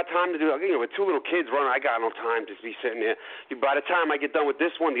 Because I don't got time to do, you know, with two little kids running, I got no time to be sitting there. By the time I get done with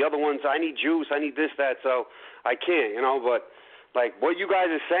this one, the other ones, I need juice, I need this, that, so I can't, you know. But, like, what you guys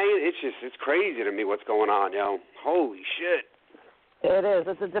are saying, it's crazy to me what's going on, yo. Holy shit. It is.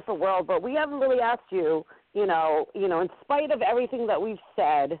 It's a different world. But we haven't really asked you, you know, in spite of everything that we've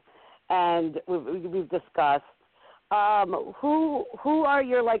said and we've discussed, who are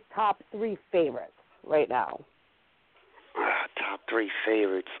your, like, top three favorites right now? Top three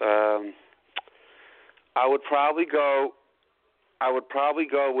favorites. I would probably go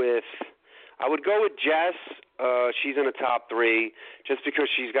with Jess. She's in the top three just because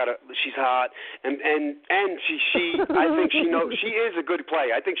she's hot and she I think she knows she is a good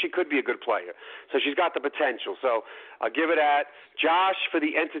player. I think she could be a good player. So she's got the potential. So I'll give it that. Josh for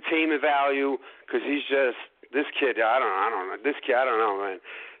the entertainment value because he's just this kid. I don't know. This kid, I don't know, man.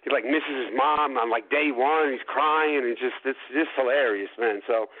 He like misses his mom on like day one. He's crying and it's just hilarious, man.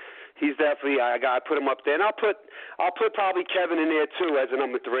 So He's definitely I put him up there, and I'll put probably Kevin in there too as a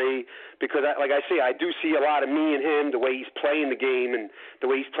number 3 because like I say, I do see a lot of me and him, the way he's playing the game and the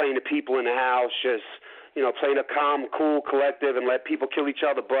way he's playing the people in the house, just playing a calm, cool, collective, and let people kill each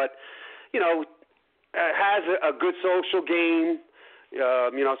other, but has a good social game.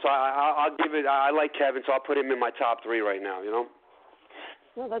 So I'll give it. I like Kevin, so I'll put him in my top 3 right now.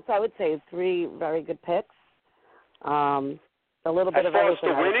 Well, that's I would say 3 very good picks. A little bit as of far as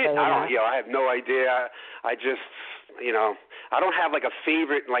everything. to win it, I have no idea. I just, I don't have like a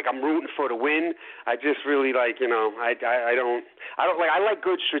favorite. Like I'm rooting for to win. I just really like, I don't like. I like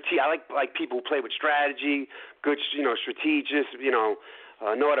good strategy. I like people who play with strategy, good, strategists. Know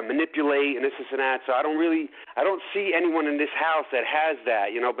how to manipulate and this and that. So I don't see anyone in this house that has that.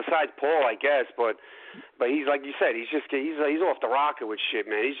 Besides Paul, I guess. But he's like you said, he's off the rocker with shit,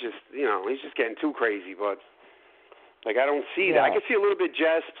 man. He's just, he's just getting too crazy. But like I don't see that. I can see a little bit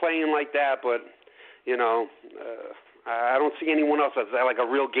Jess playing like that, but I don't see anyone else that's like a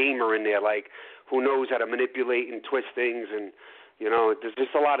real gamer in there, like who knows how to manipulate and twist things, and there's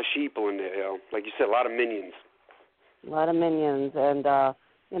just a lot of sheeple in there. Like you said, a lot of minions. A lot of minions and a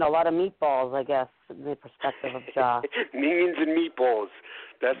lot of meatballs, I guess, in the perspective of Ja. Minions and meatballs.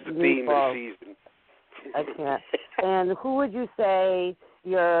 That's the theme of the season. I can't. And who would you say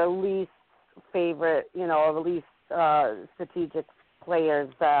your least favorite, or least strategic players?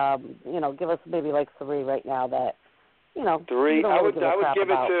 Give us maybe like 3 right now that 3. I would give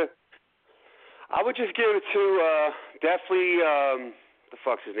it to. I would just give it to definitely. The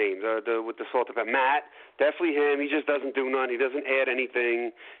fuck's his name? The with the salt of Matt. Definitely him. He just doesn't do none. He doesn't add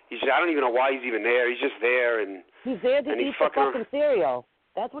anything. I don't even know why he's even there. He's just there and he's there to eat the fucking cereal.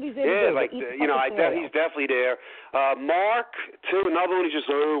 That's what he's there to do. Like he's definitely there. Mark too, another one. He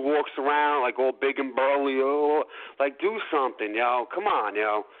just walks around like all big and burly. Like do something, Come on,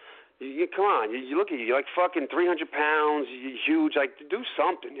 come on. You look at you. You're like fucking 300 pounds. You're huge. Like do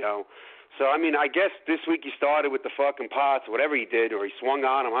something, So I mean, I guess this week he started with the fucking pots, whatever he did, or he swung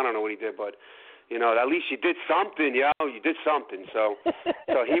on him. I don't know what he did, but at least you did something, You did something. So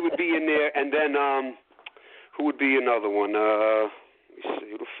he would be in there, and then who would be another one? Let me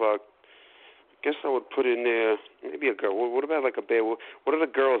see, who the fuck? I guess I would put in there maybe a girl. What about like a bear? What are the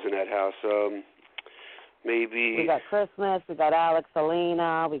girls in that house? Maybe we got Christmas. We got Alex,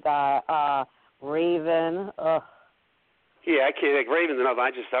 Selena. We got Raven. Yeah, I can't. Like Raven's another. I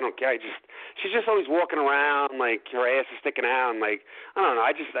don't care. She's just always walking around like her ass is sticking out. And like I don't know.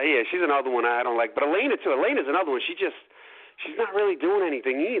 She's another one I don't like. But Elena too. Elena's another one. She's not really doing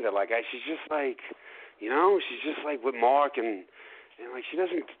anything either. Like she's just like, she's just like with Mark and like she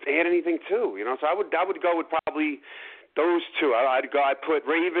doesn't add anything too. So I would go with probably those 2. I'd put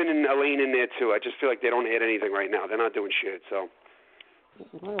Raven and Elaine in there too. I just feel like they don't add anything right now. They're not doing shit. So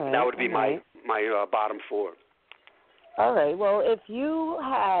that would be my bottom 4. All right. Well, if you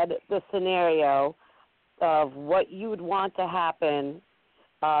had the scenario of what you would want to happen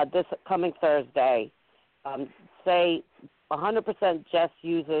this coming Thursday, say 100% Jess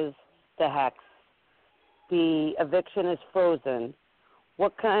uses the hex, the eviction is frozen,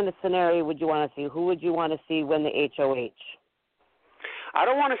 what kind of scenario would you want to see? Who would you want to see win the HOH? I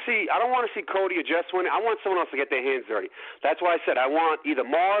don't want to see Cody or Jess win. I want someone else to get their hands dirty. That's why I said I want either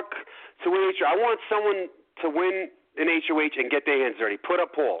Mark to win or I want someone to win in HOH and get their hands dirty. Put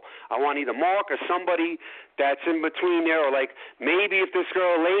up Paul. I want either Mark or somebody that's in between there, or like maybe if this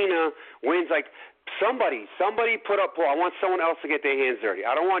girl Elena wins, like somebody put up Paul. I want someone else to get their hands dirty.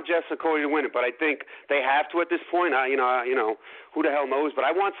 I don't want Jess or Cody to win it, but I think they have to at this point. Who the hell knows? But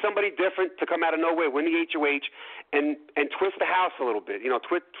I want somebody different to come out of nowhere, win the HOH, and twist the house a little bit.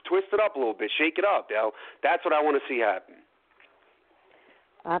 Twist it up a little bit, shake it up. That's what I want to see happen.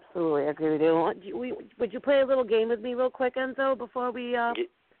 Absolutely, I agree with you. Would you play a little game with me real quick, Enzo, before we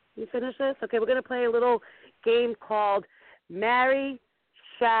finish this? Okay, we're going to play a little game called Marry,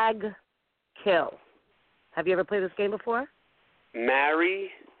 Shag, Kill. Have you ever played this game before? Marry,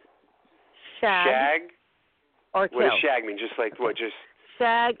 Shag, or kill. What does shag mean? Just like what? Just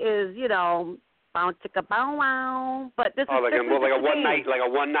shag is, bow chicka bow wow. But this is like a one night, like a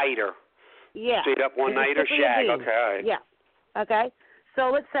one nighter. Yeah. Straight up one nighter shag. Okay, all right. Yeah. Okay. So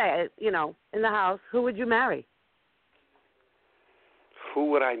let's say, in the house, who would you marry?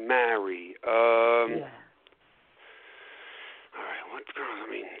 Who would I marry? All right, what girls? I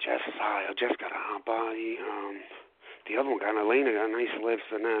mean, Jess is high. Jess got a hot body. The other one got Elena got nice lips,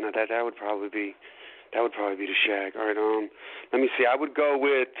 and that would probably be the shag. All right, let me see. I would go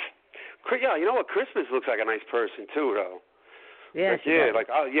with. Yeah, you know what? Christmas looks like a nice person too, though. Yeah.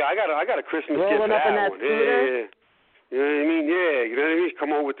 I got a Christmas gift for that one. Yeah. You know what I mean? Yeah, you know what I mean?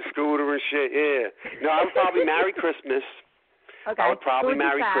 Come over with the scooter and shit, yeah. No, I would probably marry Christmas. Okay. I would probably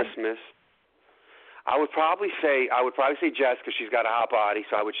marry shag? Christmas. I would probably say Jess because she's got a hot body,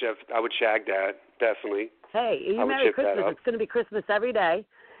 so I would shag that, definitely. Hey, you marry Christmas, it's going to be Christmas every day.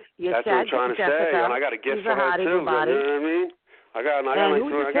 That's what I'm trying to say, and I got a gift for her, too. You know what I mean? I got nice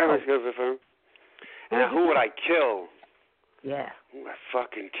gift for her. And who would I kill? Yeah. Who would I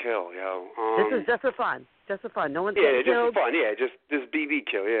fucking kill, yo? This is just for fun. Just for fun. No one's getting killed. Just for fun. Yeah, just this BB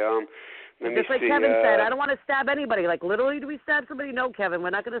kill. Yeah. Just like Kevin said, I don't want to stab anybody. Like, literally, do we stab somebody? No, Kevin.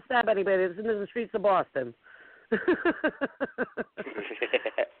 We're not going to stab anybody. This is in the streets of Boston. Who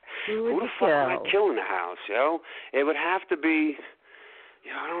the fuck would I kill in the house, yo? It would have to be,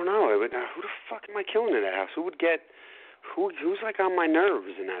 I don't know. Who the fuck am I killing in that house? Who would get, who's like on my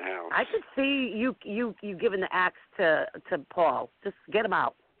nerves in that house? I could see you giving the axe to Paul. Just get him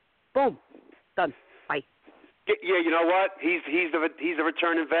out. Boom. Done. Bye. Yeah, you know what? He's the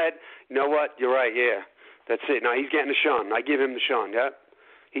returning vet. You know what? You're right. Yeah, that's it. Now he's getting the shun. I give him the shun. Yeah,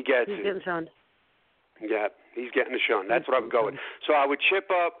 he gets it. He's getting shunned. Yeah, he's getting the shun. That's what I would go with. So I would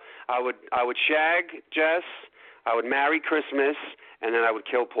chip up. I would shag Jess. I would marry Christmas, and then I would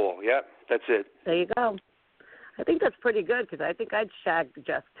kill Paul. Yeah, that's it. There you go. I think that's pretty good because I think I'd shag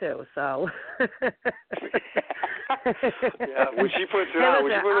Jess too. So. Yeah, when she puts it on,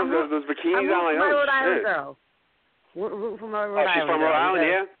 when she puts those bikinis on, like, my Rhode shit. Island girl. From Rhode Island. She's from Rhode Island,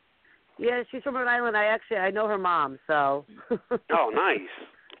 yeah? Yeah, she's from Rhode Island. I know her mom, so. Oh, nice.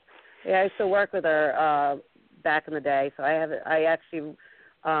 Yeah, I used to work with her back in the day, so I actually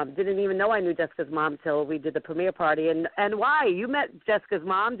didn't even know I knew Jessica's mom till we did the premiere party. And why? You met Jessica's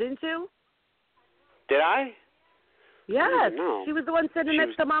mom, didn't you? Did I? Yes. She was the one sitting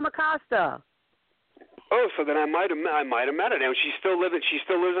next to Mama Costa. Oh, so then I might have met her. Now she still lives in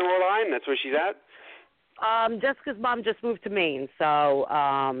Rhode Island. That's where she's at. Jessica's mom just moved to Maine, so.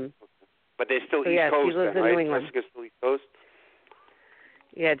 But they're still East Coast, Coast, she lives then, in right? New England. Jessica's still East Coast.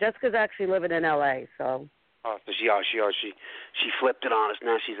 Yeah, Jessica's actually living in L.A. So. Oh, so she flipped it on us.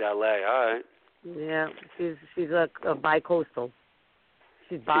 Now she's L.A. All right. Yeah, she's a bi-coastal.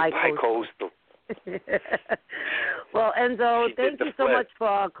 She's bi-coastal. Well, Enzo, thank you so much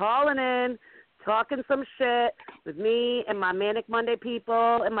for calling in, talking some shit with me and my Manic Monday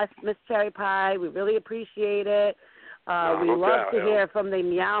people and my Miss Cherry Pie. We really appreciate it. We love to hear from the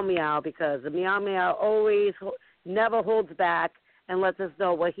Meow Meow because the Meow Meow always never holds back and lets us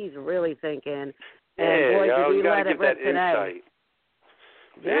know what he's really thinking. And boy, did we let it rip today.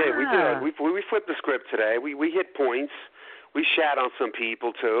 Yeah, we did. We flipped the script today. We hit points. We shat on some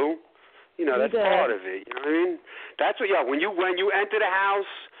people too. You know, that's part of it. You know what I mean? That's what. Yeah, when you enter the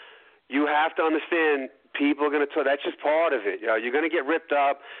house, you have to understand people are gonna. That's just part of it. You know, you're gonna get ripped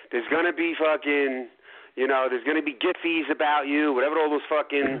up. There's gonna be fucking. You know, there's gonna be giffies about you. Whatever all those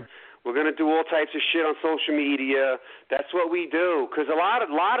fucking. We're gonna do all types of shit on social media. That's what we do. Because a lot of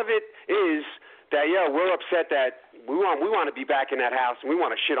it is that we're upset that we want to be back in that house and we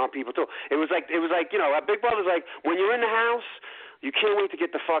want to shit on people too. It was like you know, our Big Brother's like when you're in the house. You can't wait to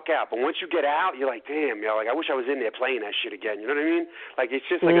get the fuck out. But once you get out, you're like, damn, like I wish I was in there playing that shit again. You know what I mean? Like it's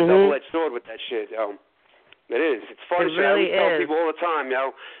just like a double-edged sword with that shit, It is. It's funny shit. Really I tell people all the time,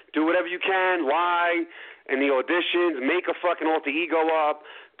 do whatever you can, lie in the auditions, make a fucking alter ego up,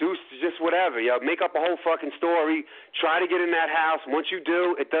 do just whatever, make up a whole fucking story, try to get in that house. Once you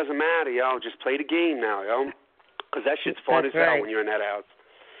do, it doesn't matter, just play the game now, because that shit's fun as hell when you're in that house.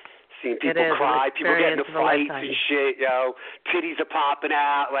 Seeing people cry, people getting into fights and shit, titties are popping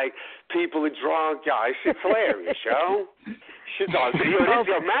out, like people are drunk, This shit's hilarious, Shit's awesome.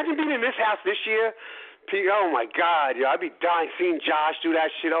 Imagine being in this house this year. Oh my God, I'd be dying seeing Josh do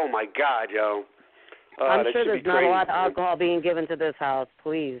that shit. Oh my God, I'm sure there's not a lot of alcohol being given to this house,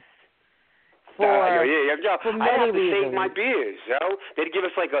 please. For many I have to reasons. save my beers, They'd give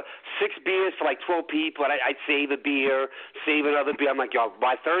us like 6 beers for like 12 people, and I'd save a beer, save another beer. I'm like,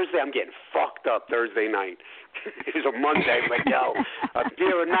 by Thursday, I'm getting fucked up Thursday night. It's a Monday. I'm like, a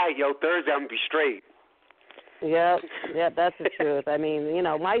beer a night, Thursday, I'm going to be straight. Yep, that's the truth. I mean,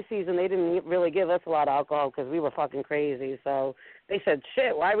 my season, they didn't really give us a lot of alcohol because we were fucking crazy. So they said,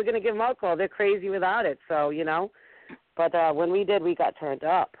 shit, why are we going to give them alcohol? They're crazy without it. So, But when we did, we got turned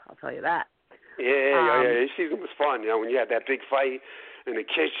up. I'll tell you that. Yeah. This season was fun, when you had that big fight in the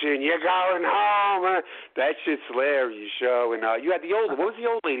kitchen, you're going home. That shit's hilarious, And you had what was the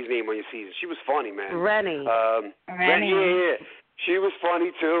old lady's name on your season? She was funny, man. Rennie. Rennie. Yeah. She was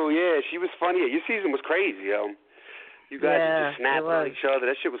funny, too. Yeah, she was funny. Your season was crazy, You guys were just snapping at each other.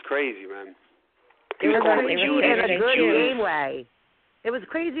 That shit was crazy, man. It was cute in a good game way. It was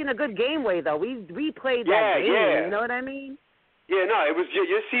crazy in a good game way, though. We played that game. Yeah. You know what I mean? Yeah, no, it was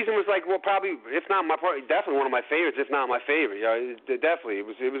your season was like, well, probably if not definitely one of my favorites, if not my favorite. Definitely, it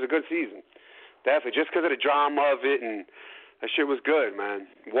was a good season. Definitely, just because of the drama of it, and that shit was good, man.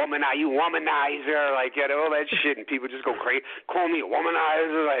 You womanizer, like all that shit, and people just go crazy, call me a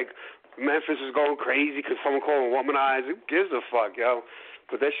womanizer, like Memphis is going crazy because someone called him a womanizer. Who gives a fuck, yo?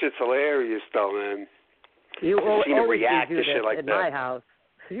 But that shit's hilarious, though, man. You always do react to this shit like in that. my house.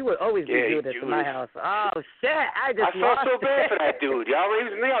 You would always do this in my house. Oh, shit. I felt so bad for that dude, yo.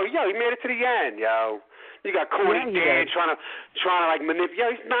 He made it to the end, yo. You got Cody there trying to like manipulate. Yo,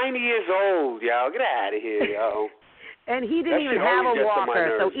 he's 90 years old, yo. Get out of here, yo. And he didn't even have a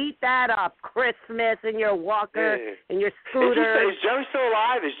walker, so eat that up. Christmas and your walker and your scooter. Is Jerry still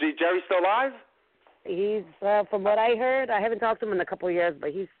alive? Is Jerry still alive? He's, from what I heard, I haven't talked to him in a couple of years,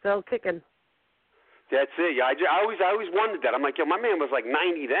 but he's still kicking. That's it. Yeah, I always wondered that. I'm like, yo, my man was like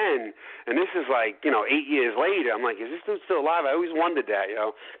 90 then, and this is like, 8 years later. I'm like, is this dude still alive? I always wondered that,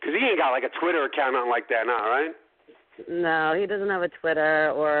 yo, because he ain't got like a Twitter account or nothing like that now, right? No, he doesn't have a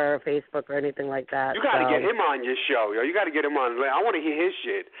Twitter or Facebook or anything like that. You got to get him on your show, yo. You got to get him on. I want to hear his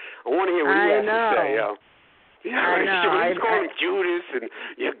shit. I want to hear what he has to say, yo. I know. When he's calling Judas and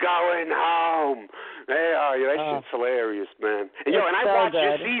you're going home. That shit's hilarious, man. And and I watched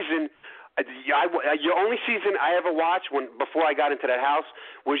your season. Your only season I ever watched before I got into that house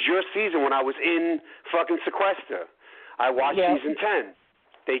was your season when I was in fucking sequester. I watched season 10.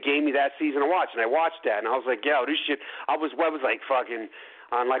 They gave me that season to watch, and I watched that, and I was like, yo, this shit. I was like fucking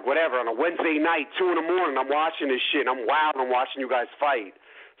on like whatever on a Wednesday night, 2 a.m. I'm watching this shit, and I'm wild. I'm watching you guys fight.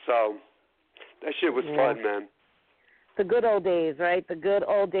 So that shit was fun, man. The good old days, right? The good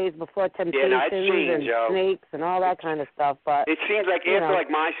old days before Temptations changed, and Snakes and all that kind of stuff. But it seems like after like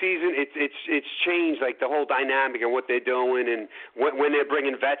my season, it's changed, like the whole dynamic and what they're doing, and when they're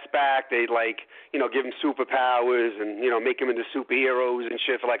bringing vets back, they like give them superpowers and make them into superheroes and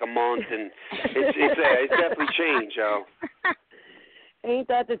shit for like a month, and it's definitely changed, yo. Ain't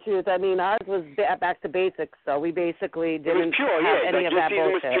that the truth? I mean, ours was back to basics, so we basically didn't have any of that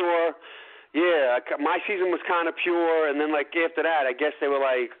bullshit. Was pure. Yeah, my season was kind of pure, and then, like, after that, I guess they were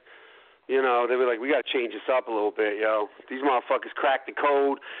like, we got to change this up a little bit, yo. These motherfuckers cracked the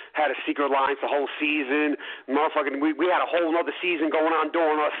code, had a secret alliance the whole season. We had a whole other season going on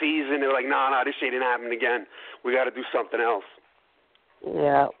during our season. They were like, nah, this shit ain't happening again. We got to do something else.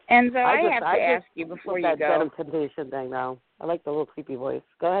 Yeah. And so I have to ask you before you go. That Temptation thing now. I like the little creepy voice.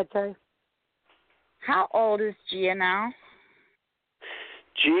 Go ahead, Terry. How old is Gia now?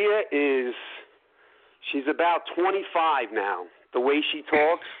 Gia she's about 25 now. The way she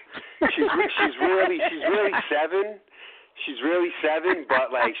talks, she's really 7. She's really 7,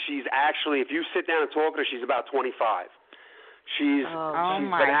 but like she's actually, if you sit down and talk to her, she's about 25. She's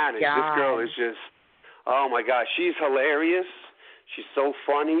bananas. God. This girl is just, oh my God, she's hilarious. She's so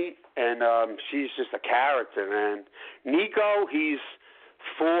funny, and she's just a character, man. Nico, he's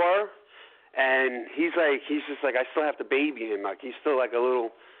 4. And he's just like, I still have to baby him. Like, he's still like a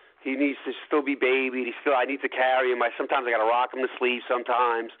little, he needs to still be babied. I need to carry him. Sometimes I got to rock him to sleep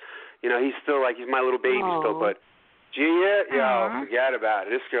sometimes. He's still like, he's my little baby still. But Gia, forget about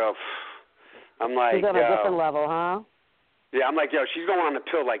it. This girl, I'm like, she's on a different level, huh? Yeah, I'm like, yo, she's going on the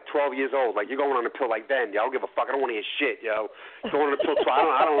pill like 12 years old. Like, you're going on the pill like Ben. Yo, I don't give a fuck. I don't want to hear shit, yo. Going on the pill.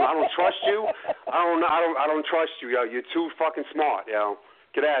 I don't trust you. I don't trust you, yo. You're too fucking smart, yo.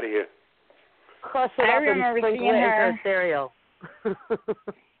 Get out of here. Crush it up and sprinkle it into her cereal.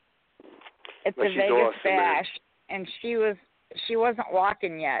 It's a Vegas bash, and she wasn't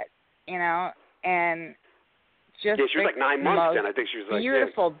walking yet, and just she was like 9 months then. I think she was like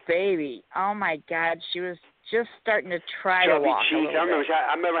beautiful baby. Oh my God, she was just starting to try to walk. Chubby cheeks.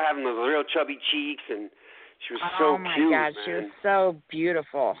 I remember having those real chubby cheeks, and she was so cute. Oh my God, man. she was so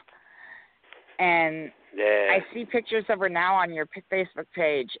beautiful. And I see pictures of her now on your Facebook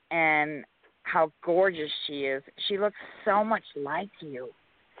page, and how gorgeous she is. She looks so much like you.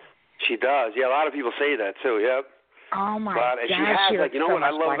 She does. Yeah, a lot of people say that too. Yep. Oh my God. She has like, so what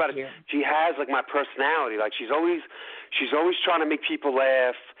I love like about you. it? She has like my personality. Like she's always trying to make people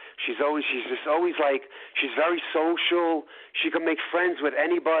laugh. She's just always like, she's very social. She can make friends with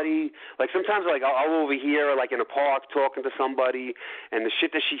anybody. Like sometimes like I'll overhear her like in a park talking to somebody, and the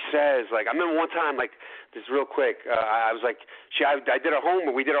shit that she says. Like I remember one time, like this real quick, I was like, I did her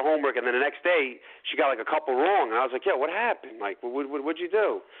homework. We did her homework, and then the next day she got like a couple wrong, and I was like, yo, what happened? Like what'd you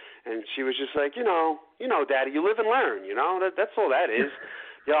do? And she was just like, Daddy, you live and learn. That's all that is.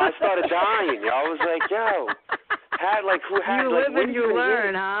 Yo, I started dying. Yo, I was like, yo. You live and you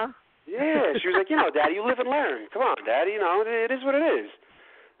learn, huh? Yeah, she was like, Daddy, you live and learn. Come on, Daddy, it is what it is.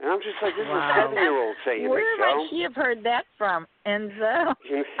 And I'm just like, this is a 7-year-old saying Where this, might she have heard that from, Enzo?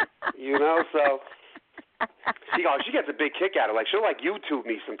 So she gets a big kick out of it. Like, she'll, YouTube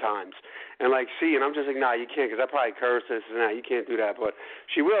me sometimes and, see, and I'm just like, nah, you can't, because I probably curse this and that. You can't do that. But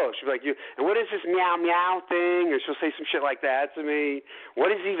she will. She'll be like, and what is this meow, meow thing? Or she'll say some shit like that to me. What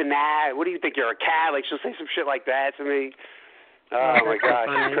is even that? What do you think, you're a cat? Like, she'll say some shit like that to me. Oh, my gosh,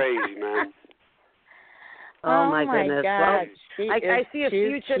 she's crazy, man. Oh my goodness! God. Well, I see a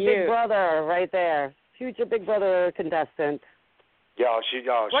future Big Brother right there. Future Big Brother contestant. What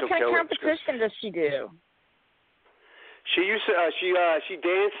kind of competition does she do? She used to she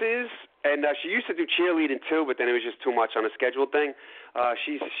dances, and she used to do cheerleading too, but then it was just too much on a schedule thing.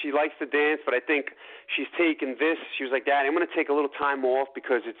 She likes to dance, but I think she's taken this. She was like, Daddy, I'm going to take a little time off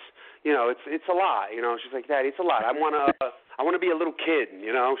because it's a lot. She's like, Daddy, it's a lot. I want to be a little kid.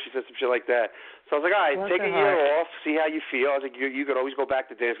 She said some shit like that. So I was like, all right, take a year off, see how you feel. I was like, you could always go back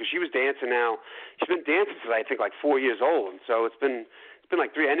to dance, because she was dancing now. She's been dancing since I think 4 years old, and so it's been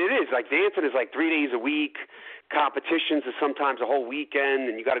like 3, and it is dancing is 3 days a week. Competitions is sometimes a whole weekend,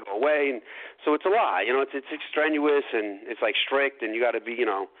 and you got to go away, and so it's a lot. It's strenuous, and it's strict, and you got to be,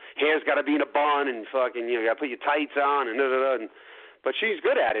 hair's got to be in a bun, and fucking, you got to put your tights on, and but she's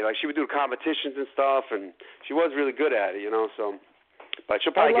good at it. She would do competitions and stuff, and she was really good at it, so. But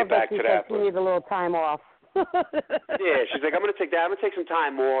she'll probably get back to that. She needs a little time off. Yeah, she's like, I'm gonna take some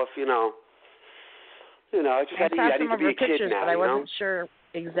time off, I just I need to be a kid now. But I wasn't sure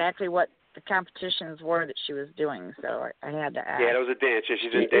exactly what the competitions were that she was doing, so I had to ask. Yeah, that was a dance. Yeah,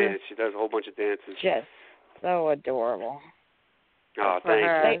 she's in dance. She does a whole bunch of dances. Just so adorable. Oh,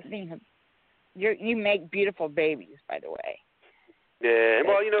 thank you. You make beautiful babies, by the way. Yeah,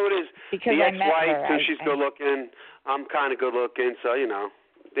 well, it is. Because the ex-wife, too, she's good-looking. I'm kind of good-looking, so, it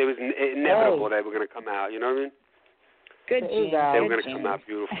was inevitable they were going to come out, you know what I mean? Good genes. They were going to come out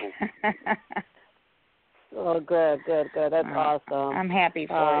beautiful. Oh, good. That's awesome. I'm happy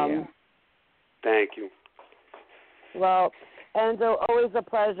for you. Thank you. Well, Enzo, always a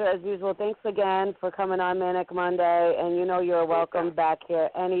pleasure, as usual. Thanks again for coming on Manic Monday, and you're welcome back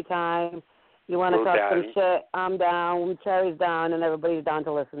here anytime. You want to talk some shit, I'm down, Cherry's down, and everybody's down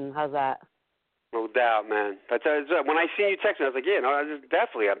to listen. How's that? No doubt, man. When I see you text me, I was like, I'll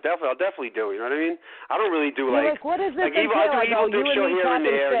definitely do it. You know what I mean? I don't really do You're like, what is this? I do evil dick show here and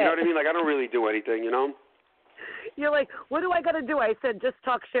there. You know what I mean? I don't really do anything. You're like, what do I got to do? I said, just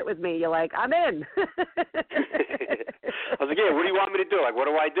talk shit with me. You're like, I'm in. I was like, what do you want me to do? What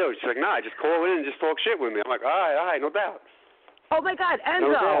do I do? She's like, nah, just call in and just talk shit with me. I'm like, all right, no doubt. Oh, my God,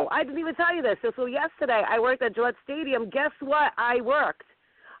 Enzo, I didn't even tell you this. So yesterday I worked at Gillette Stadium. Guess what I worked?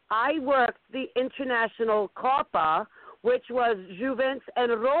 I worked the International Coppa, which was Juventus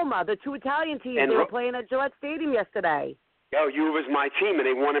and Roma, the 2 Italian teams. They were playing at Gillette Stadium yesterday. Yo, you was my team, and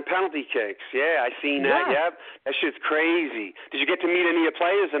they won in penalty kicks. Yeah, I seen that. Yeah. Yep. That shit's crazy. Did you get to meet any of your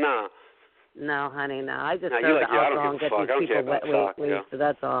players or not? No, honey, no. I just serve the alcohol and get these people wet, so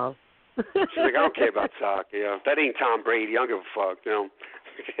that's all. She's like, I don't care about soccer. That ain't Tom Brady. I don't give a fuck.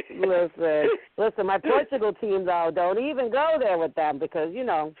 Listen, my Portugal team, though, don't even go there with them because,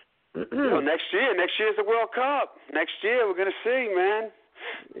 next year's the World Cup. Next year, we're going to see, man.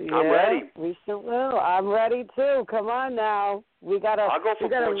 Yeah, I'm ready. We sure will. I'm ready, too. Come on now. I'll go for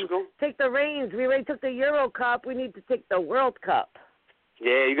Portugal. Take the reins. We already took the Euro Cup. We need to take the World Cup.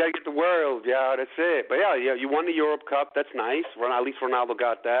 Yeah, you got to get the World. Yeah, that's it. But, yeah, you won the Europe Cup. That's nice. At least Ronaldo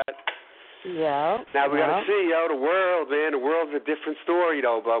got that. Yeah. Now we got to see, the World, man. The World's a different story,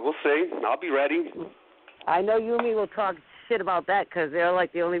 though, but we'll see. I'll be ready. I know you and me will talk shit about that because they're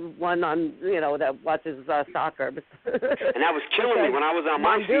like the only one on, that watches soccer. And that was killing me when I was on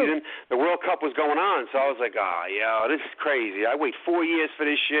my season. The World Cup was going on, so I was like, this is crazy. I wait 4 years for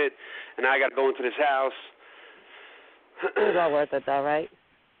this shit, and now I got to go into this house. It was all worth it, though, right?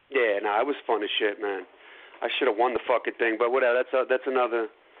 Yeah, it was fun as shit, man. I should have won the fucking thing, but whatever. That's another.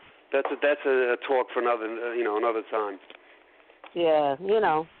 That's a talk for another time. Yeah,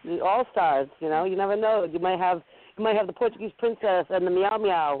 the All-Stars. You never know. You might have the Portuguese princess and the Meow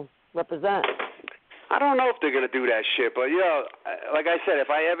Meow represent. I don't know if they're gonna do that shit, but like I said, if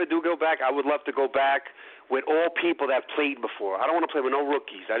I ever do go back, I would love to go back with all people that have played before. I don't want to play with no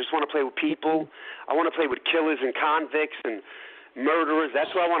rookies. I just want to play with people. I want to play with killers and convicts and murderers.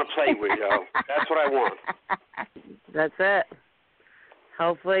 That's what I want to play with, That's what I want. That's it.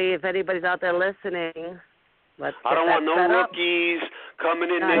 Hopefully, if anybody's out there listening, I don't want no rookies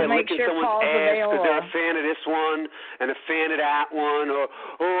coming in there licking someone's ass because they're a fan of this one and a fan of that one, or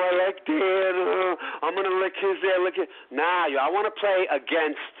I like that. I'm gonna lick his there, lick it. Nah, I want to play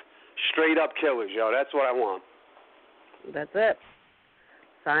against Straight up killers, yo. That's what I want. That's it.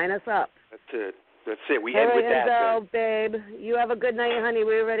 Sign us up. That's it. We end with that. Enzo, babe, you have a good night, honey.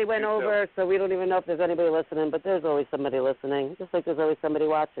 We already went over, so we don't even know if there's anybody listening, but there's always somebody listening, just like there's always somebody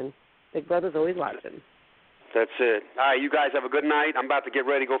watching. Big Brother's always watching. That's it. All right, you guys have a good night. I'm about to get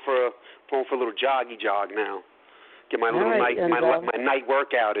ready to go for a little jog now. Get my little night my night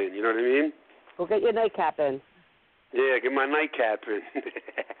workout in. You know what I mean? We'll get your nightcap in. Yeah, get my nightcap in.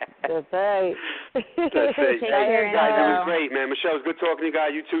 That's right. That's it. Hey, guys, it was great, man. Michelle, it was good talking to you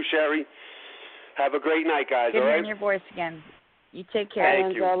guys. You too, Sherry. Have a great night, guys. Good all right? hearing your voice again. You take care.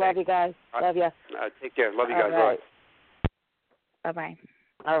 Thank you. I love you guys. Love you. Take care. Love you guys. All right. Bye-bye.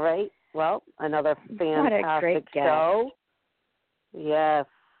 All right. Well, another fantastic what a great show. Yes.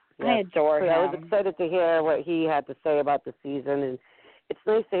 I adore him. I was excited to hear what he had to say about the season, and it's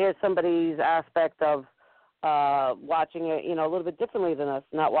nice to hear somebody's aspect of watching it, a little bit differently than us,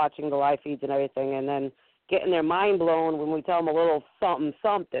 not watching the live feeds and everything, and then getting their mind blown when we tell them a little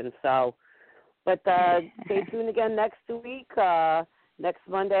something. So, but stay tuned again next week. Next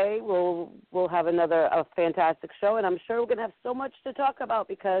Monday, we'll have a fantastic show, and I'm sure we're going to have so much to talk about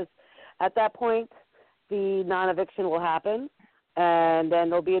because at that point, the non-eviction will happen, and then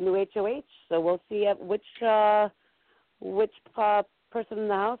there'll be a new HOH. So we'll see which person in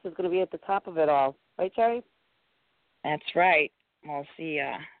the house is going to be at the top of it all. Right, Cherry? That's right. We'll see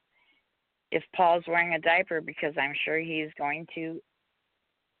if Paul's wearing a diaper because I'm sure he's going to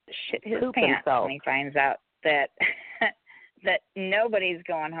shit his pants when he finds out that that nobody's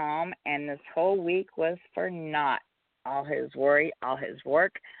going home and this whole week was for naught. All his worry, all his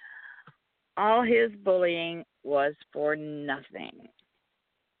work, all his bullying was for nothing.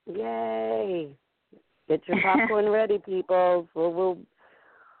 Yay. Get your popcorn ready, people.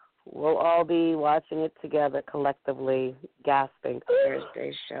 We'll all be watching it together collectively, gasping.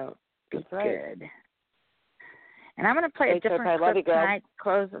 Thursday's show. Be good. And I'm going to play a different clip tonight,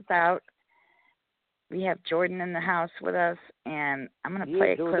 close us out. We have Jordan in the house with us, and I'm going to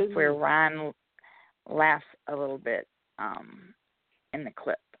play a clip where Ron laughs a little bit in the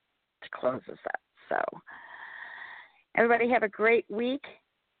clip to close us up. So everybody have a great week.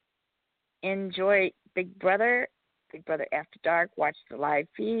 Enjoy Big Brother After Dark. Watch the live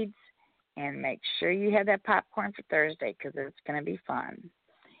feeds, and make sure you have that popcorn for Thursday because it's going to be fun.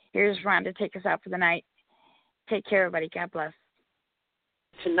 Here's Ron to take us out for the night. Take care, everybody. God bless.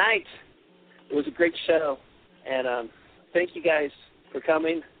 Tonight, it was a great show, and thank you guys for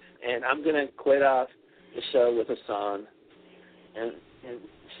coming, and I'm going to quit off the show with a song, and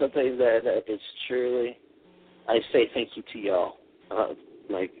something that is truly, I say thank you to y'all.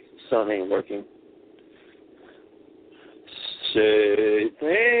 My song ain't working. Say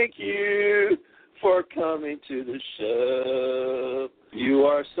thank you for coming to the show. You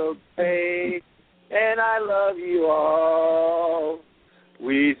are so great, and I love you all.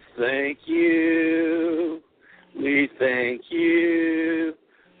 We thank you. We thank you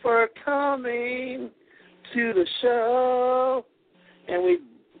for coming to the show. And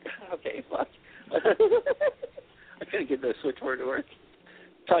okay, fuck. I couldn't get the switchboard to work.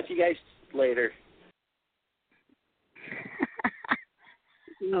 Talk to you guys later.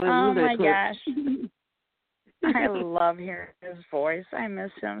 Oh, my gosh. I love hearing his voice. I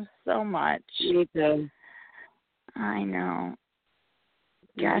miss him so much. Me too. I know.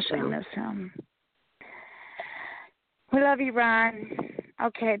 Gosh, I miss him. We love you, Ron.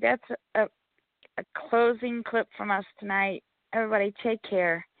 Okay, that's a closing clip from us tonight. Everybody, take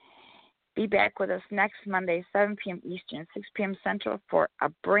care. Be back with us next Monday, 7 p.m. Eastern, 6 p.m. Central, for a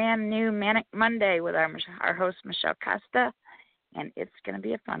brand new Manic Monday with our host, Michelle Costa. And it's going to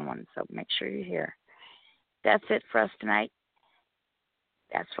be a fun one, so make sure you're here. That's it for us tonight.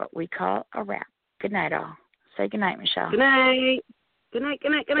 That's what we call a wrap. Good night, all. Say good night, Michelle. Good night. Good night.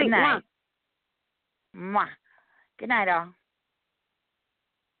 Good night. Good night. Good night. Mwah. Good night, all.